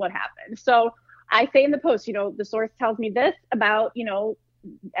 this is what happened. So I say in the post, the source tells me this about,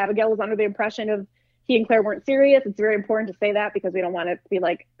 Abigail was under the impression of he and Claire weren't serious. It's very important to say that because we don't want it to be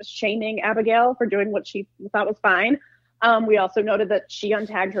like shaming Abigail for doing what she thought was fine. We also noted that she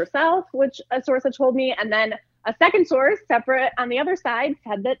untagged herself, which a source had told me. And then a second source, separate on the other side,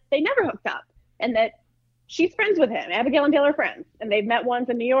 said that they never hooked up and that she's friends with him. Abigail and Dale are friends. And they've met once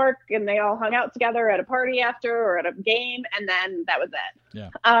in New York and they all hung out together at a party after or at a game. And then that was it. Yeah.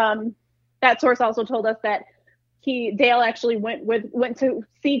 That source also told us that Dale actually went to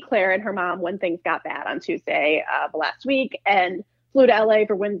see Claire and her mom when things got bad on Tuesday of last week and flew to LA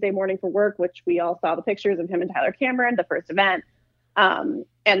for Wednesday morning for work, which we all saw the pictures of him and Tyler Cameron, the first event. And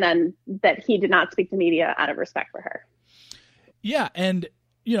then that he did not speak to media out of respect for her. Yeah. And,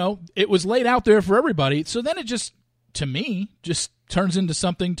 it was laid out there for everybody. So then it just, to me, just turns into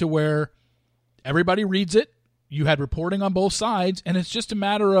something to where everybody reads it. You had reporting on both sides. And it's just a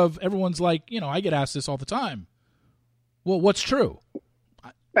matter of everyone's like, I get asked this all the time. Well, what's true?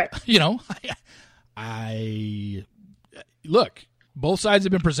 Right. I look, both sides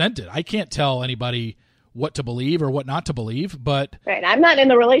have been presented. I can't tell anybody what to believe or what not to believe, but right. I'm not in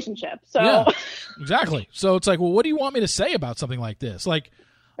the relationship. So yeah, exactly. So it's like, well, what do you want me to say about something like this? Like,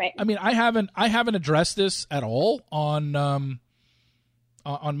 right. I mean, I haven't addressed this at all on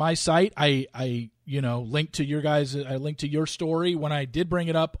my site. I linked to your guys. I linked to your story when I did bring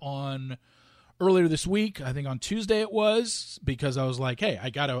it up on earlier this week, I think on Tuesday it was, because I was like, hey,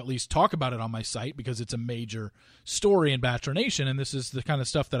 I got to at least talk about it on my site because it's a major story in Bachelor Nation, and this is the kind of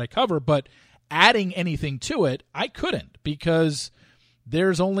stuff that I cover. But adding anything to it, I couldn't, because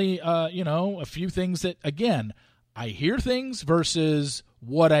there's only, a few things that, again, I hear things versus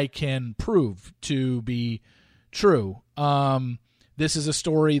what I can prove to be true. This is a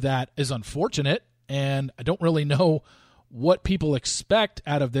story that is unfortunate, and I don't really know what people expect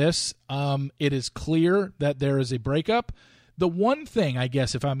out of this. It is clear that there is a breakup. The one thing, I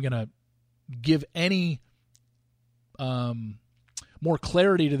guess, if I'm going to give any more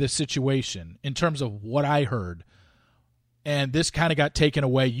clarity to this situation in terms of what I heard, and this kind of got taken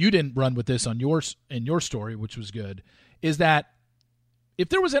away, you didn't run with this in your story, which was good, is that if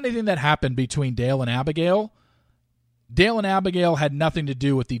there was anything that happened between Dale and Abigail had nothing to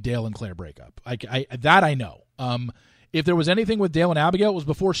do with the Dale and Claire breakup. I know. If there was anything with Dale and Abigail, it was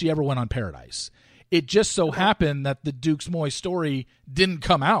before she ever went on Paradise. It just so happened that the Dukes Moy story didn't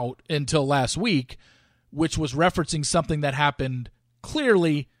come out until last week, which was referencing something that happened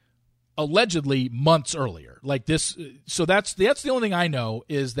clearly, allegedly, months earlier. Like this. So that's the only thing I know,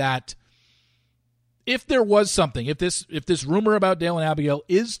 is that if there was something, if this rumor about Dale and Abigail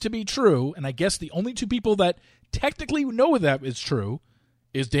is to be true, and I guess the only two people that technically know that is true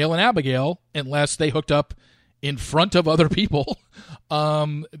is Dale and Abigail, unless they hooked up in front of other people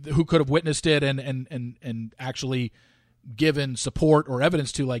who could have witnessed it and actually given support or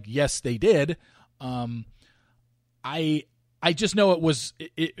evidence to, like, yes, they did. I just know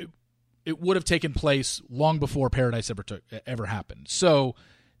it would have taken place long before Paradise ever happened. So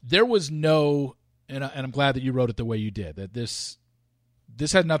there was no, and I'm glad that you wrote it the way you did, that this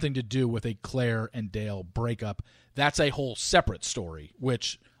had nothing to do with a Claire and Dale breakup. That's a whole separate story,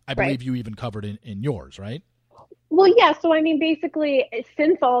 which I believe you even covered in yours, right? Well, yeah. So, I mean, basically,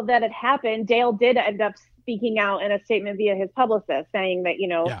 since all of that had happened, Dale did end up speaking out in a statement via his publicist saying that,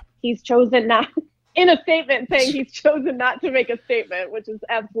 he's chosen not, in a statement saying he's chosen not to make a statement, which is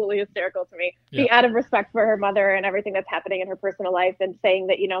absolutely hysterical to me. Yeah. Out of respect for her mother and everything that's happening in her personal life, and saying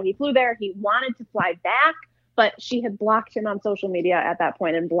that, he flew there, he wanted to fly back, but she had blocked him on social media at that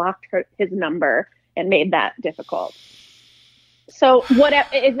point and blocked his number and made that difficult. So what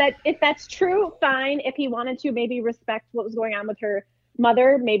is that? If that's true, fine. If he wanted to maybe respect what was going on with her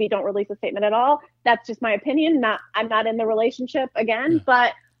mother, maybe don't release a statement at all. That's just my opinion. I'm not in the relationship again,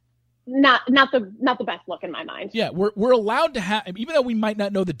 but not the best look in my mind. Yeah, we're allowed to have, even though we might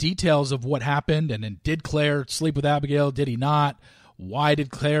not know the details of what happened, and then did Claire sleep with Abigail? Did he not? Why did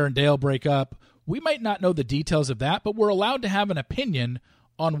Claire and Dale break up? We might not know the details of that, but we're allowed to have an opinion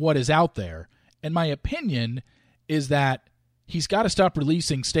on what is out there. And my opinion is that he's got to stop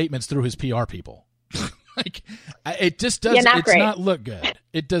releasing statements through his PR people. Like, it just doesn't. Not look good.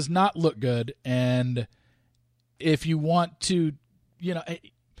 It does not look good. And if you want to,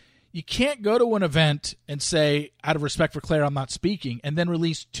 you can't go to an event and say, out of respect for Claire, I'm not speaking, and then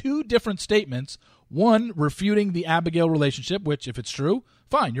release two different statements. One, refuting the Abigail relationship, which, if it's true,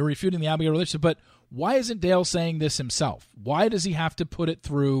 fine, you're refuting the Abigail relationship. But why isn't Dale saying this himself? Why does he have to put it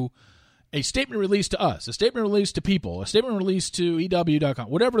through a statement released to us, a statement released to people, a statement released to EW.com,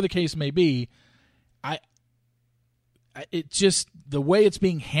 whatever the case may be? It just, the way it's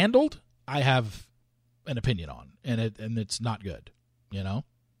being handled, I have an opinion on, and it's not good. I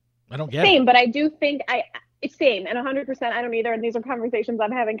don't get it. But I do think it's same, and 100%. I don't either. And these are conversations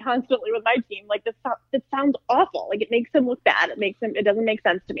I'm having constantly with my team. Like, this sounds awful. Like, it makes him look bad. It doesn't make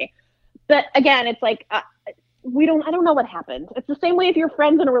sense to me. But again, it's like, I don't know what happened. It's the same way if you're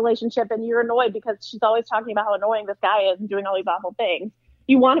friends in a relationship and you're annoyed because she's always talking about how annoying this guy is and doing all these awful things.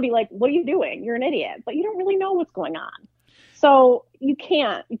 You want to be like, what are you doing? You're an idiot. But you don't really know what's going on. So you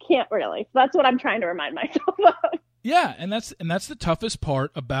can't really. So that's what I'm trying to remind myself of. Yeah. And that's the toughest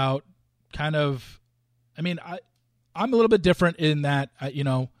part about kind of, I mean, I'm a little bit different in that,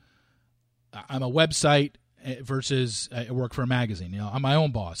 I'm a website versus I work for a magazine. I'm my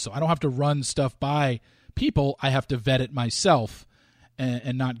own boss. So I don't have to run stuff by people. I have to vet it myself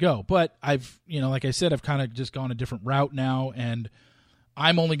and not go. But I've, like I said, I've kind of just gone a different route now, and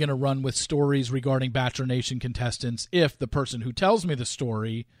I'm only going to run with stories regarding Bachelor Nation contestants if the person who tells me the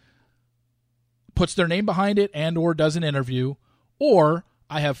story puts their name behind it and or does an interview, or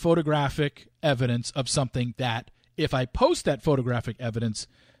I have photographic evidence of something that, if I post that photographic evidence,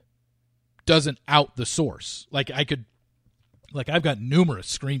 doesn't out the source. I've got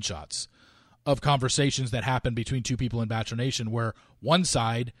numerous screenshots of conversations that happen between two people in Bachelor Nation where one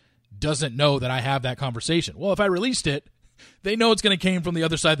side doesn't know that I have that conversation. Well, if I released it, they know it's going to came from the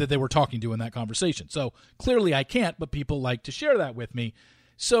other side that they were talking to in that conversation. So clearly I can't, but people like to share that with me.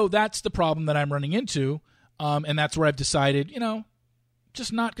 So that's the problem that I'm running into, and that's where I've decided,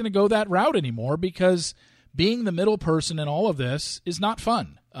 just not going to go that route anymore, because being the middle person in all of this is not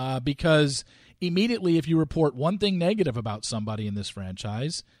fun, because immediately if you report one thing negative about somebody in this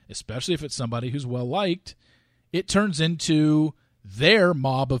franchise, especially if it's somebody who's well-liked, it turns into their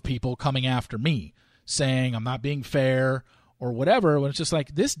mob of people coming after me, saying I'm not being fair or whatever, when it's just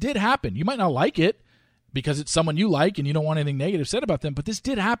like, this did happen. You might not like it because it's someone you like and you don't want anything negative said about them, but this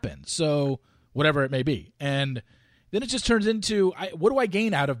did happen, so whatever it may be. And then it just turns into, what do I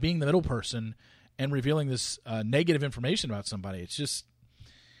gain out of being the middle person and revealing this negative information about somebody? It's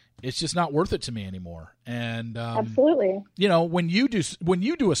just not worth it to me anymore. And absolutely, when you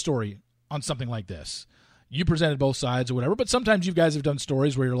do a story on something like this, you presented both sides or whatever. But sometimes you guys have done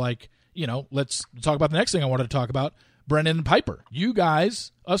stories where you're like, let's talk about the next thing I wanted to talk about, Brendan and Piper. You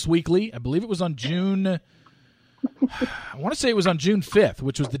guys, Us Weekly, I believe it was on June. I want to say it was on June 5th,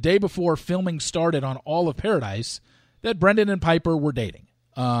 which was the day before filming started on all of Paradise, that Brendan and Piper were dating.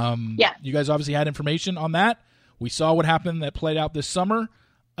 Yeah. You guys obviously had information on that. We saw what happened that played out this summer.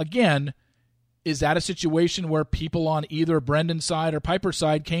 Again, is that a situation where people on either Brendan's side or Piper's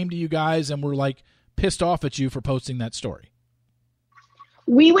side came to you guys and were like pissed off at you for posting that story?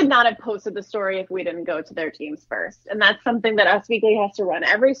 We would not have posted the story if we didn't go to their teams first. And that's something that Us Weekly has to run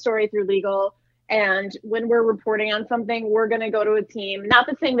every story through legal. And when we're reporting on something, we're going to go to a team, not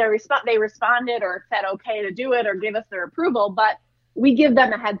that saying they responded or said okay to do it or give us their approval, but we give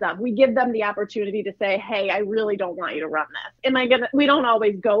them a heads up. We give them the opportunity to say, hey, I really don't want you to run this. We don't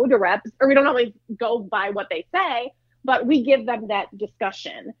always go to reps, or we don't always go by what they say, but we give them that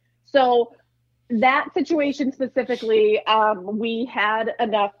discussion. So that situation specifically, we had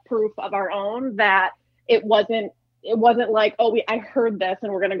enough proof of our own that it wasn't like, I heard this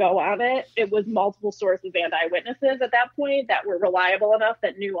and we're going to go on it. It was multiple sources and eyewitnesses at that point that were reliable enough,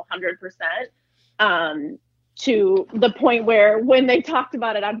 that knew 100%, to the point where when they talked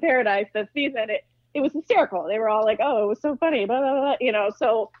about it on Paradise this season, it was hysterical. They were all like, oh, it was so funny, blah, blah, blah.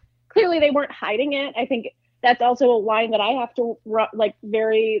 So clearly they weren't hiding it. I think that's also a line that I have to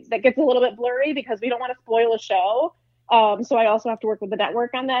that gets a little bit blurry, because we don't want to spoil a show. So I also have to work with the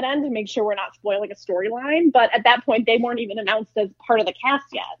network on that end to make sure we're not spoiling a storyline. But at that point, they weren't even announced as part of the cast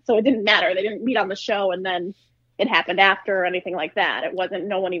yet. So it didn't matter. They didn't meet on the show and then it happened after or anything like that.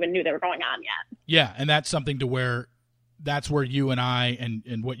 No one even knew they were going on yet. Yeah, and that's something to where that's where you and I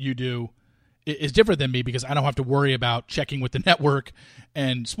and what you do is different than me, because I don't have to worry about checking with the network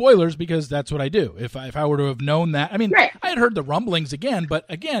and spoilers, because that's what I do. If I were to have known that, right. I had heard the rumblings again, but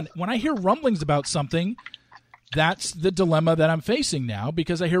again, when I hear rumblings about something, that's the dilemma that I'm facing now,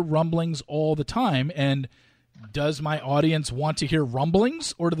 because I hear rumblings all the time. And does my audience want to hear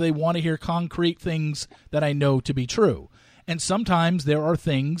rumblings, or do they want to hear concrete things that I know to be true? And sometimes there are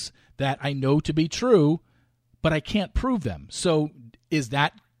things that I know to be true, but I can't prove them. So is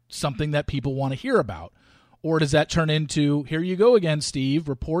that something that people want to hear about? Or does that turn into, here you go again, Steve,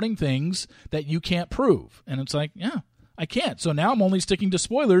 reporting things that you can't prove? And it's like, yeah, I can't. So now I'm only sticking to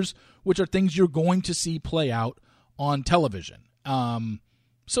spoilers, which are things you're going to see play out on television.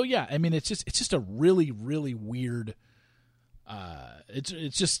 So yeah, it's just a really, really weird.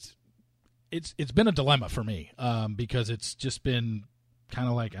 It's been a dilemma for me, because it's just been kind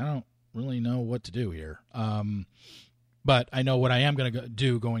of like, I don't really know what to do here. But I know what I am going to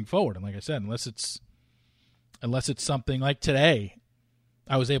do going forward. And like I said, unless it's something like today,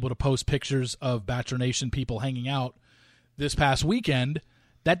 I was able to post pictures of Bachelor Nation people hanging out this past weekend.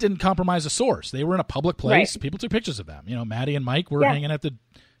 That didn't compromise a source. They were in a public place. Right. People took pictures of them. Maddie and Mike were hanging at the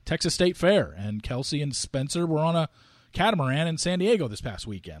Texas State Fair, and Kelsey and Spencer were on a catamaran in San Diego this past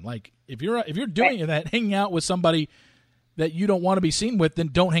weekend. Like, if you're doing that, hanging out with somebody that you don't want to be seen with, then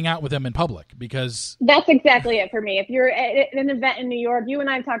don't hang out with them in public, because that's exactly it for me. If you're at an event in New York, you and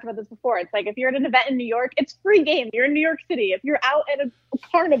I have talked about this before. It's like, if you're at an event in New York, it's free game. You're in New York City. If you're out at a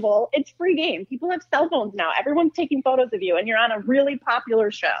carnival, it's free game. People have cell phones now. Everyone's taking photos of you, and you're on a really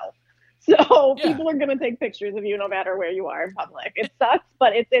popular show. So people are going to take pictures of you no matter where you are in public. It sucks,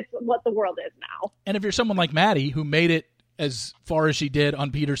 but it's what the world is now. And if you're someone like Maddie, who made it as far as she did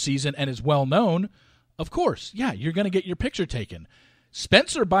on Peter's season and is well known, of course, you're going to get your picture taken.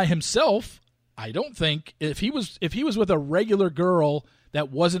 Spencer by himself, I don't think, if he was with a regular girl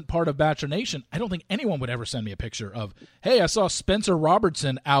that wasn't part of Bachelor Nation, I don't think anyone would ever send me a picture of, hey, I saw Spencer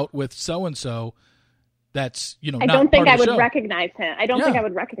Robertson out with so-and-so. That's, I don't think I would recognize him. I don't think I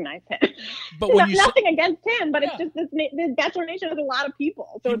would recognize him. But when nothing against him, but it's just this Bachelor Nation has a lot of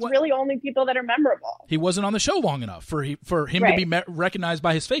people, so it's really only people that are memorable. He wasn't on the show long enough for him to be recognized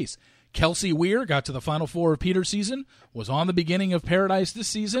by his face. Kelsey Weir got to the Final Four of Peter's season, was on the beginning of Paradise this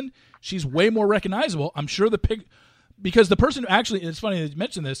season. She's way more recognizable. I'm sure because the person who actually, it's funny that you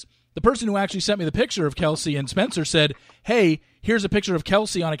mentioned this, the person who actually sent me the picture of Kelsey and Spencer said, hey, here's a picture of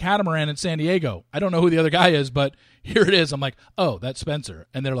Kelsey on a catamaran in San Diego. I don't know who the other guy is, but here it is. I'm like, oh, that's Spencer.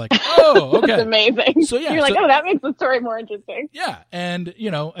 And they're like, oh, okay. That's amazing. So, yeah. You're like, oh, that makes the story more interesting. Yeah. And,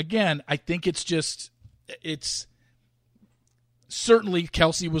 again, I think it's certainly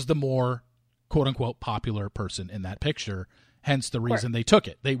Kelsey was the more, quote unquote, popular person in that picture. Hence the reason they took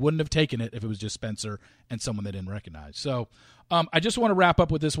it. They wouldn't have taken it if it was just Spencer and someone they didn't recognize. So I just want to wrap up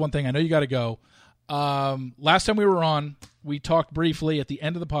with this one thing. I know you got to go. Last time we were on, we talked briefly at the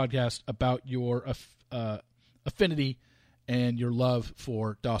end of the podcast about your affinity and your love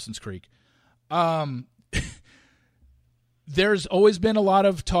for Dawson's Creek. There's always been a lot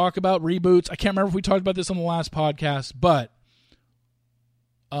of talk about reboots. I can't remember if we talked about this on the last podcast, but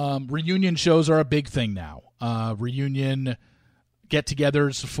reunion shows are a big thing now. Reunion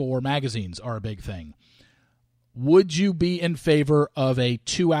get-togethers for magazines are a big thing. Would you be in favor of a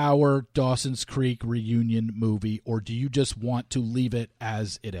 2-hour Dawson's Creek reunion movie, or do you just want to leave it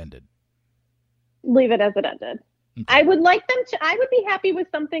as it ended? Leave it as it ended. Okay. I would be happy with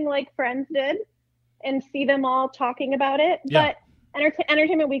something like Friends did and see them all talking about it. Yeah. But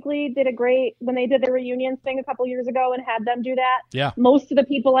Entertainment Weekly did when they did their reunions thing a couple years ago and had them do that. Yeah. Most of the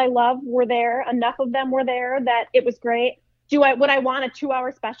people I love were there. Enough of them were there that it was great. Would I want a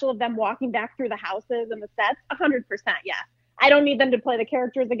 2-hour special of them walking back through the houses and the sets? 100%, yes. I don't need them to play the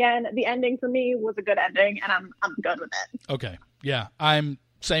characters again. The ending for me was a good ending, and I'm good with it. Okay. Yeah, I'm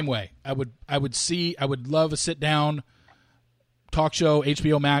same way. I would love a sit down talk show,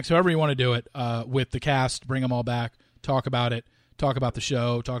 HBO Max, however you want to do it, with the cast, bring them all back, talk about it, talk about the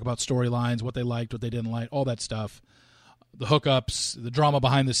show, talk about storylines, what they liked, what they didn't like, all that stuff, the hookups, the drama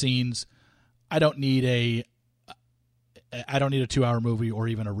behind the scenes. I don't need a 2-hour movie or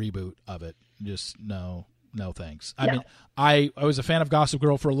even a reboot of it. Just no thanks. I mean, I was a fan of Gossip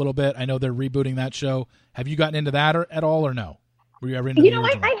Girl for a little bit. I know they're rebooting that show. Have you gotten into that at all or no? Were you ever into the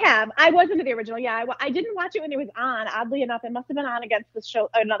original? I have. I was into the original. Yeah, I didn't watch it when it was on. Oddly enough, it must have been on against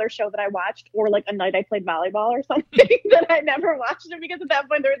another show that I watched, or like a night I played volleyball or something that I never watched it because at that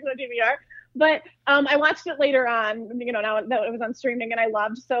point there was no DVR. But I watched it later on, now that it was on streaming, and I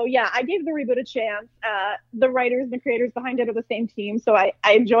loved. So yeah, I gave the reboot a chance. The writers and the creators behind it are the same team, so I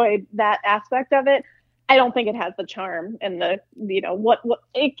enjoyed that aspect of it. I don't think it has the charm and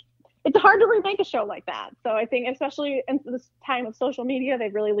it's hard to remake a show like that. So I think, especially in this time of social media,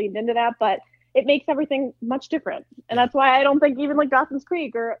 they've really leaned into that, but it makes everything much different. And that's why I don't think even like Dawson's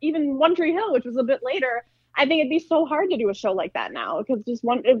Creek or even One Tree Hill, which was a bit later, I think it'd be so hard to do a show like that now because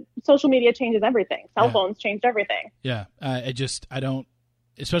social media changes everything. Cell phones changed everything. Yeah. I don't,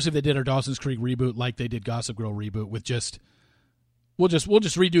 especially if they did our Dawson's Creek reboot like they did Gossip Girl reboot with we'll just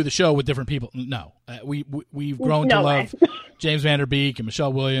redo the show with different people. No, we've grown to love James Van Der Beek and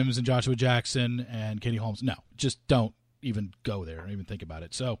Michelle Williams and Joshua Jackson and Katie Holmes. No, just don't even go there or even think about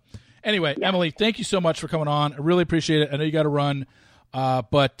it. So anyway, Emily, thank you so much for coming on. I really appreciate it. I know you got to run,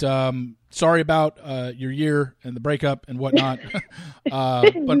 but sorry about your year and the breakup and whatnot.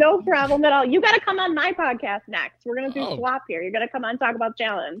 But no problem at all. You got to come on my podcast next. We're going to do swap here. You're going to come on and talk about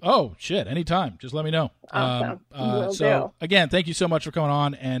challenge. Oh, shit. Anytime. Just let me know. Awesome. Again, thank you so much for coming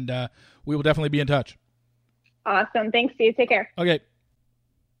on, and we will definitely be in touch. Awesome. Thanks, Steve. Take care. Okay.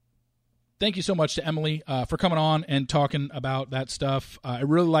 Thank you so much to Emily for coming on and talking about that stuff. I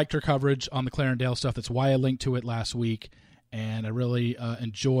really liked her coverage on the Clarendale stuff. That's why I linked to it last week. And I really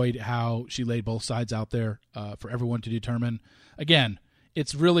enjoyed how she laid both sides out there for everyone to determine. Again,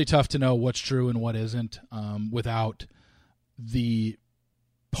 it's really tough to know what's true and what isn't without the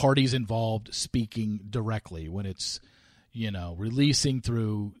parties involved speaking directly when it's, releasing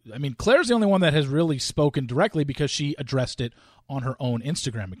through. I mean, Claire's the only one that has really spoken directly because she addressed it on her own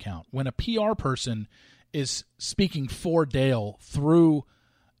Instagram account. When a PR person is speaking for Dale through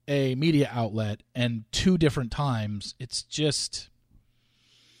a media outlet and 2 different times, it's just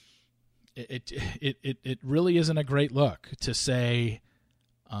it really isn't a great look to say.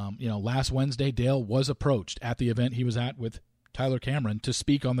 Last Wednesday Dale was approached at the event he was at with Tyler Cameron to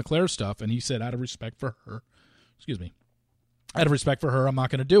speak on the Claire stuff, and he said out of respect for her, I'm not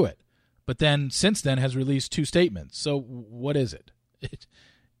going to do it. But then since then has released 2 statements. So what is it?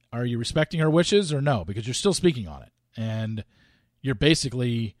 Are you respecting her wishes or no? Because you're still speaking on it, and you're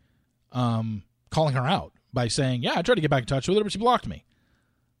basically calling her out by saying, yeah, I tried to get back in touch with her, but she blocked me.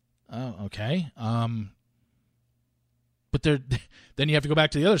 Oh, okay. But then you have to go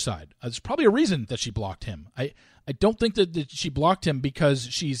back to the other side. There's probably a reason that she blocked him. I don't think that she blocked him because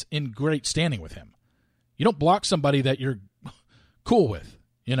she's in great standing with him. You don't block somebody that you're cool with,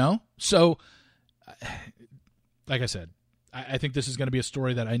 you know? So, like I said, I think this is going to be a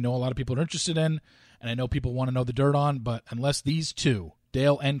story that I know a lot of people are interested in, and I know people want to know the dirt on, but unless these two,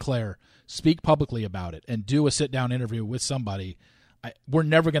 Dale and Claire, speak publicly about it and do a sit-down interview with somebody, we're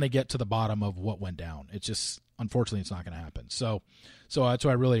never going to get to the bottom of what went down. It's just, unfortunately, it's not going to happen. So that's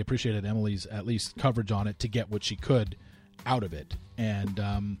why I really appreciated Emily's at least coverage on it to get what she could out of it.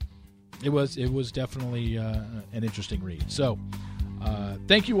 And it was definitely an interesting read. So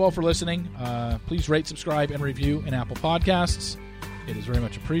thank you all for listening. Please rate, subscribe, and review in Apple Podcasts. It is very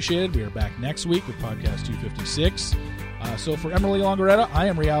much appreciated. We are back next week with Podcast 256. So for Emily Longaretta, I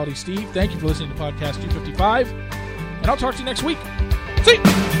am Reality Steve. Thank you for listening to Podcast 255, and I'll talk to you next week. See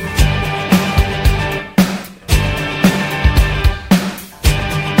you!